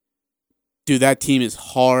 dude, that team is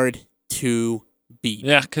hard to beat.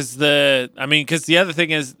 Yeah, because the other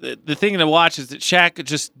thing is, the thing to watch is that Shaq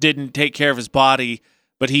just didn't take care of his body,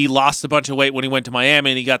 but he lost a bunch of weight when he went to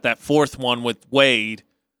Miami, and he got that fourth one with Wade,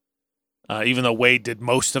 even though Wade did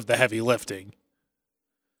most of the heavy lifting.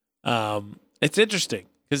 It's interesting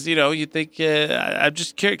because, you think, I'm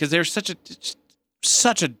just curious because they're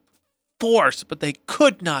such a force, but they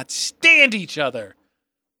could not stand each other.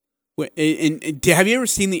 And have you ever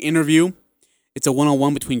seen the interview? It's a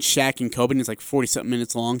one-on-one between Shaq and Kobe, and it's like 40-something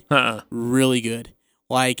minutes long. Really good.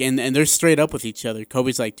 And they're straight up with each other.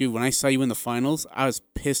 Kobe's like, dude, when I saw you in the finals, I was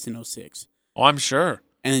pissed in 06. Oh, I'm sure.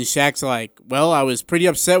 And then Shaq's like, well, I was pretty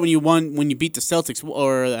upset when you beat the Celtics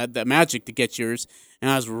or the Magic to get yours,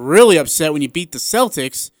 and I was really upset when you beat the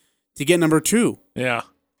Celtics to get number 2. Yeah.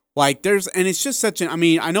 And it's just such I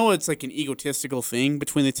know it's like an egotistical thing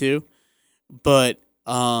between the two, but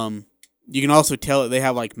you can also tell that they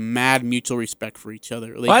have like mad mutual respect for each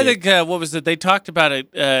other. I think what was it? They talked about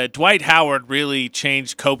it. Dwight Howard really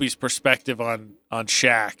changed Kobe's perspective on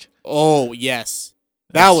Shaq. Oh yes,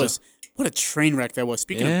 what a train wreck that was.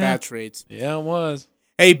 Speaking of bad trades, yeah, it was.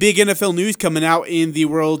 Hey, big NFL news coming out in the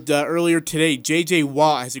world earlier today. J.J.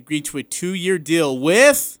 Watt has agreed to a 2-year deal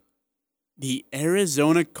with the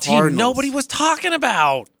Arizona Cardinals. Team nobody was talking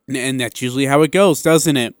about. And that's usually how it goes,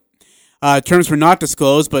 doesn't it? Terms were not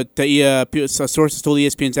disclosed, but sources told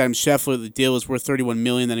ESPN's Adam Scheffler the deal is worth $31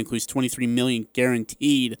 million. That includes $23 million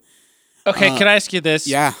guaranteed. Okay, can I ask you this?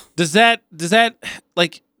 Yeah. Does that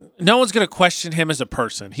no one's going to question him as a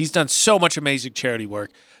person. He's done so much amazing charity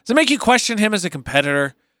work. Does it make you question him as a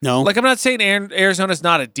competitor? No. I'm not saying Arizona's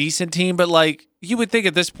not a decent team, but you would think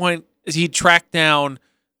at this point he'd track down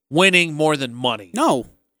winning more than money. No.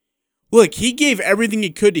 Look, he gave everything he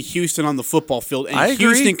could to Houston on the football field, and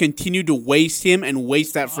Houston continued to waste him and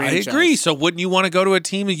waste that franchise. I agree. So wouldn't you want to go to a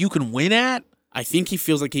team that you can win at? I think he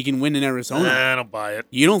feels like he can win in Arizona. I don't buy it.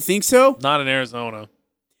 You don't think so? Not in Arizona.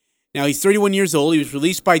 Now, he's 31 years old. He was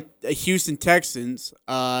released by Houston Texans,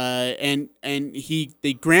 and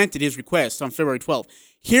they granted his request on February 12th.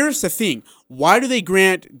 Here's the thing. Why do they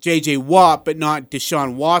grant J.J. Watt but not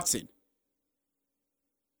Deshaun Watson?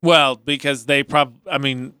 Well, because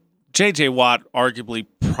J.J. Watt arguably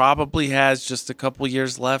probably has just a couple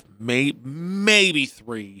years left, maybe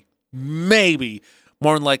 3, maybe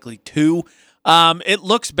more than likely 2. It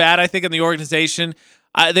looks bad, I think, in the organization.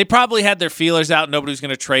 They probably had their feelers out. Nobody was going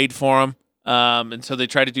to trade for him, and so they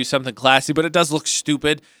tried to do something classy. But it does look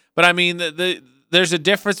stupid. But there's a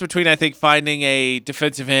difference between, I think, finding a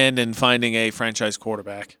defensive end and finding a franchise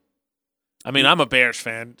quarterback. I'm a Bears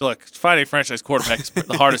fan. Look, finding a franchise quarterback is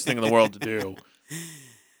the hardest thing in the world to do.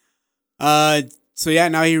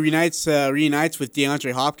 Now he reunites with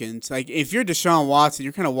DeAndre Hopkins. If you're Deshaun Watson,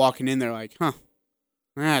 you're kind of walking in there like,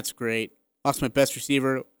 that's great. Lost my best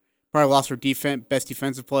receiver, probably lost our best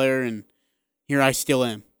defensive player, and here I still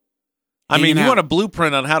am. You want a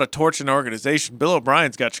blueprint on how to torch an organization? Bill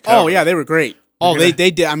O'Brien's got you covered. Oh yeah, they were great. They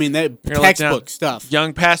did. They textbook stuff.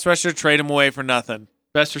 Young pass rusher, trade him away for nothing.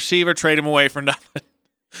 Best receiver, trade him away for nothing.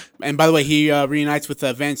 And by the way, he reunites with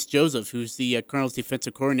Vance Joseph, who's the Cardinals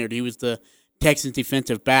defensive coordinator. He was the Texans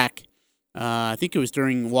defensive back. I think it was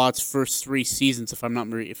during Watt's first 3 seasons, if I'm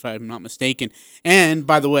not mistaken. And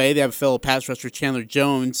by the way, they have a fellow pass rusher, Chandler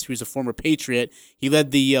Jones, who's a former Patriot. He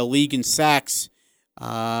led the league in sacks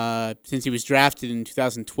since he was drafted in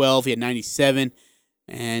 2012. He had 97,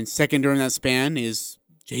 and second during that span is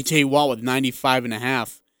J.J. Watt with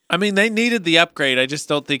 95.5. They needed the upgrade. I just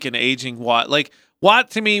don't think an aging Watt.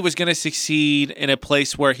 Watt, to me, was going to succeed in a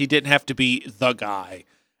place where he didn't have to be the guy.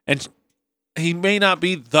 And he may not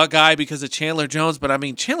be the guy because of Chandler Jones, but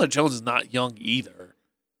Chandler Jones is not young either.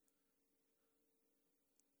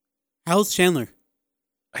 How's Chandler?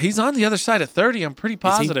 He's on the other side of 30. I'm pretty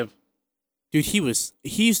positive. Dude, he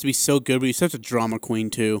used to be so good, but he's such a drama queen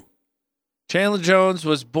too. Chandler Jones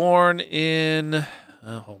was born in...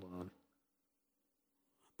 hold on.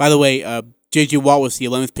 By the way, J.J. Watt was the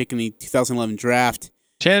 11th pick in the 2011 draft.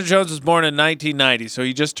 Chandler Jones was born in 1990, so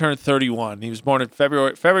he just turned 31. He was born on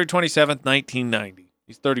February 27th, 1990.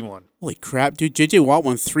 He's 31. Holy crap, dude. J.J. Watt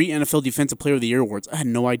won 3 NFL Defensive Player of the Year awards. I had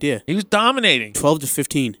no idea. He was dominating. 12 to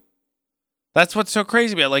 15. That's what's so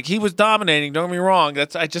crazy about it. He was dominating, don't get me wrong.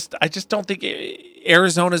 I just don't think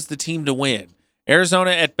Arizona's the team to win.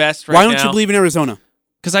 Arizona at best right now. Why don't you believe in Arizona?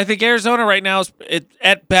 Because I think Arizona right now is,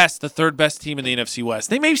 at best, the 3rd best team in the NFC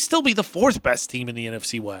West. They may still be the 4th best team in the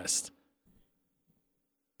NFC West.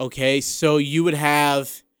 Okay, so you would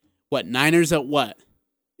have What, Niners at what?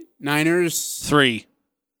 Niners 3.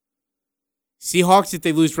 Seahawks if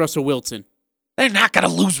they lose Russell Wilson. They're not going to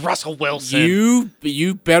lose Russell Wilson.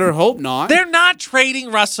 You better hope not. They're not trading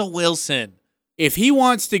Russell Wilson. If he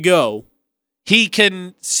wants to go, he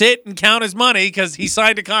can sit and count his money because he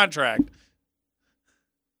signed a contract.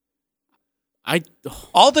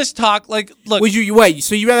 All this talk, like, look. Would you wait?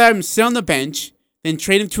 So you rather have him sit on the bench than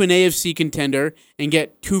trade him to an AFC contender and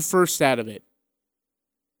get 2 firsts out of it?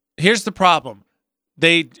 Here's the problem: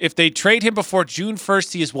 if they trade him before June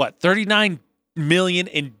 1st, he is what, $39 million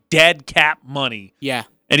in dead cap money. Yeah.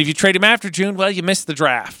 And if you trade him after June, well, you missed the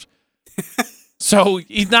draft. So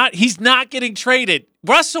he's not getting traded.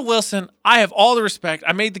 Russell Wilson, I have all the respect.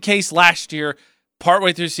 I made the case last year,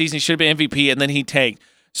 partway through the season, he should have been MVP, and then he tanked.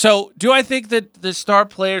 So do I think that the star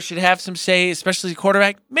player should have some say, especially the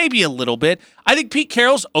quarterback? Maybe a little bit. I think Pete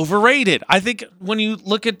Carroll's overrated. I think when you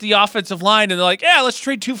look at the offensive line and they're like, yeah, let's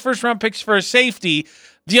trade 2 first-round picks for a safety,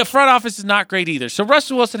 the front office is not great either. So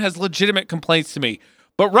Russell Wilson has legitimate complaints to me.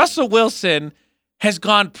 But Russell Wilson has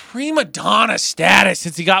gone prima donna status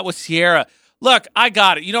since he got with Sierra. Look, I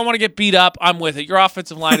got it. You don't want to get beat up. I'm with it. Your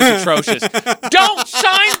offensive line is atrocious. Don't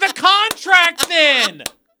sign the contract then.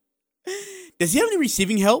 Does he have any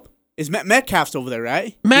receiving help? Is Metcalf's over there,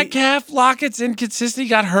 right? Metcalf, Lockett's inconsistent. He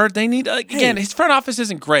got hurt. They need, again, his front office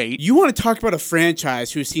isn't great. You want to talk about a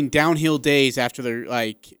franchise who's seen downhill days after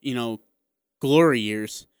their, glory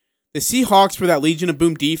years. The Seahawks were that Legion of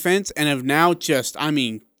Boom defense and have now just,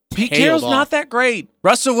 Pete Carroll's not that great.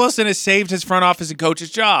 Russell Wilson has saved his front office and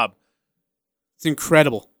coach's job. It's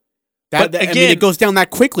incredible. It goes down that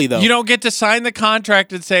quickly, though. You don't get to sign the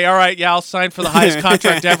contract and say, all right, yeah, I'll sign for the highest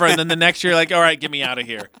contract ever, and then the next year, like, all right, get me out of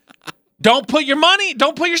here. Don't put your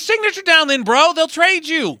signature down then, bro. They'll trade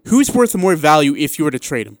you. Who's worth more value if you were to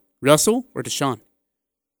trade him? Russell or Deshaun?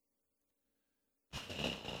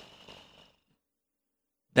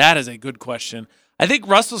 That is a good question. I think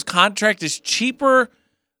Russell's contract is cheaper.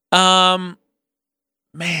 Man,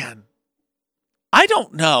 I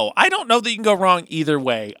don't know. I don't know that you can go wrong either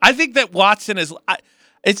way. I think that Watson is.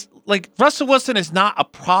 It's like Russell Wilson is not a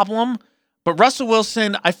problem, but Russell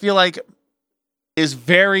Wilson, I feel like, is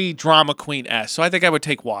very drama queen-esque. So I think I would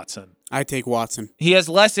take Watson. I take Watson. He has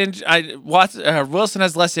less. Wilson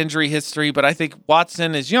has less injury history, but I think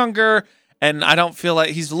Watson is younger. And I don't feel like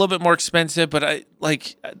he's a little bit more expensive, but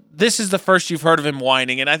this is the first you've heard of him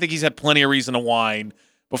whining, and I think he's had plenty of reason to whine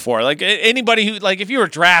before. Like anybody who, like, if you were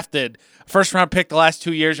drafted first round pick the last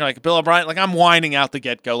 2 years, you're like Bill O'Brien, like I'm whining out the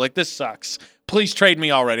get go, like this sucks. Please trade me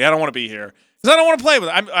already. I don't want to be here because I don't want to play with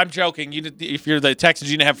it. I'm joking. If you're the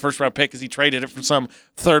Texans, you didn't have a first round pick because he traded it from some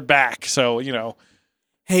third back. So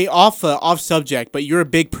Hey, off subject, but you're a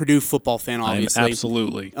big Purdue football fan, obviously.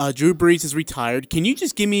 Absolutely. Drew Brees is retired. Can you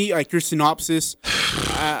just give me your synopsis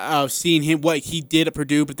of seeing him, what he did at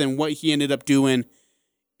Purdue, but then what he ended up doing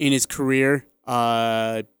in his career?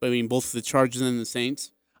 Both the Chargers and the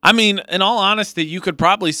Saints. In all honesty, you could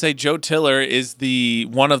probably say Joe Tiller is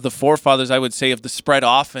one of the forefathers, I would say, of the spread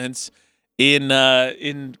offense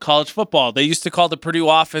in college football. They used to call the Purdue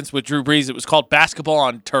offense with Drew Brees, it was called basketball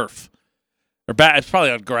on turf. It's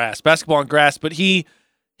probably on grass, basketball on grass. But he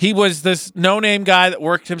was this no-name guy that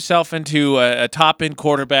worked himself into a top-end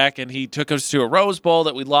quarterback, and he took us to a Rose Bowl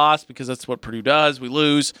that we lost because that's what Purdue does. We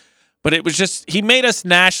lose. But it was just, he made us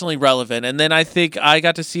nationally relevant. And then I think I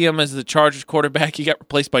got to see him as the Chargers quarterback. He got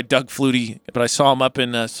replaced by Doug Flutie, but I saw him up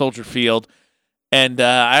in Soldier Field. And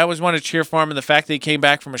I always wanted to cheer for him. And the fact that he came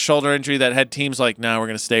back from a shoulder injury that had teams like, no, we're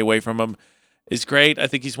going to stay away from him, is great. I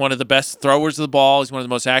think he's one of the best throwers of the ball. He's one of the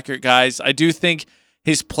most accurate guys. I do think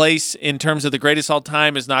his place in terms of the greatest all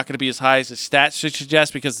time is not going to be as high as his stats should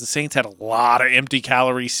suggest because the Saints had a lot of empty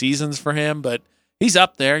calorie seasons for him, but he's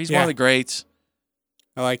up there. He's one of the greats.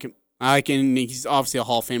 I like him. And he's obviously a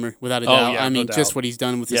Hall of Famer without a doubt. Yeah, no doubt. Just what he's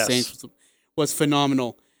done with the Saints was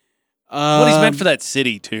phenomenal. What he's meant for that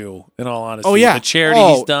city too, in all honesty. Oh yeah, the charity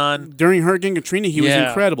he's done during Hurricane Katrina, he was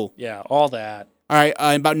incredible. Yeah, all that. All right,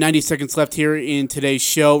 about 90 seconds left here in today's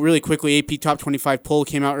show. Really quickly, AP Top 25 poll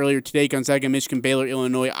came out earlier today. Gonzaga, Michigan, Baylor,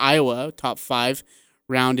 Illinois, Iowa, top 5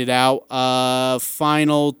 rounded out.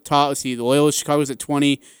 Final top, let's see, the Loyola Chicago's at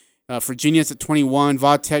 20, Virginia's at 21,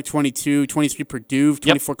 Vodtech 22, 23 Purdue,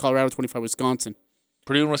 24 Colorado, 25 Wisconsin.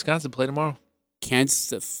 Purdue and Wisconsin play tomorrow.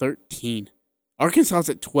 Kansas at 13. Arkansas's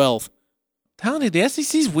at 12. I'm telling you, the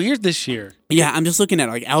SEC's weird this year. Yeah, I'm just looking at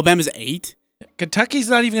it. Alabama's at 8. Kentucky's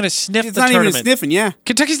not even going to sniff the tournament. It's not even sniffing, yeah.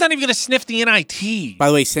 Kentucky's not even going to sniff the NIT. By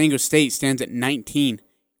the way, San Diego State stands at 19.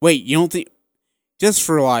 Wait, you don't think, just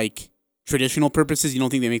for traditional purposes, you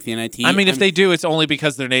don't think they make the NIT? If they do, it's only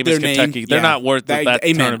because their name is Kentucky. They're not worth that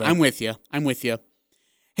amen. tournament. I'm with you.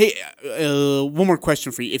 Hey, Hey, one more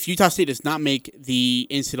question for you. If Utah State does not make the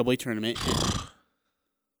NCAA tournament,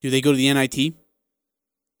 do they go to the NIT?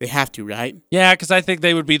 They have to, right? Yeah, because I think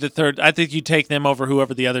they would be the third. I think you take them over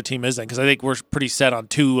whoever the other team is in, because I think we're pretty set on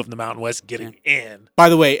 2 of the Mountain West getting in. By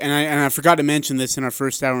the way, and I forgot to mention this in our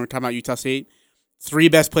first hour when we were talking about Utah State, 3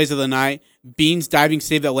 best plays of the night. Bean's diving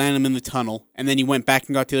save that landed him in the tunnel, and then he went back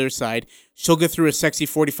and got to the other side. Sugar threw a sexy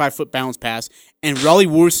 45-foot bounce pass, and Raleigh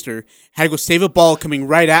Worcester had to go save a ball coming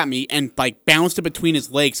right at me and bounced it between his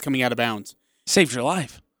legs coming out of bounds. Saved your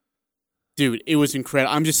life. Dude, it was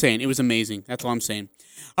incredible. I'm just saying, it was amazing. That's all I'm saying.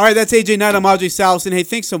 All right, that's AJ Knight. I'm Ajay Salvesen. Hey,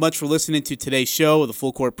 thanks so much for listening to today's show of the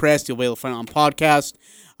Full Court Press. You'll be able to find it on podcast.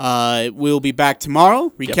 We'll be back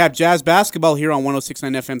tomorrow. Recap Jazz basketball here on 106.9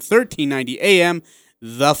 FM, 1390 AM.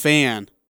 The Fan.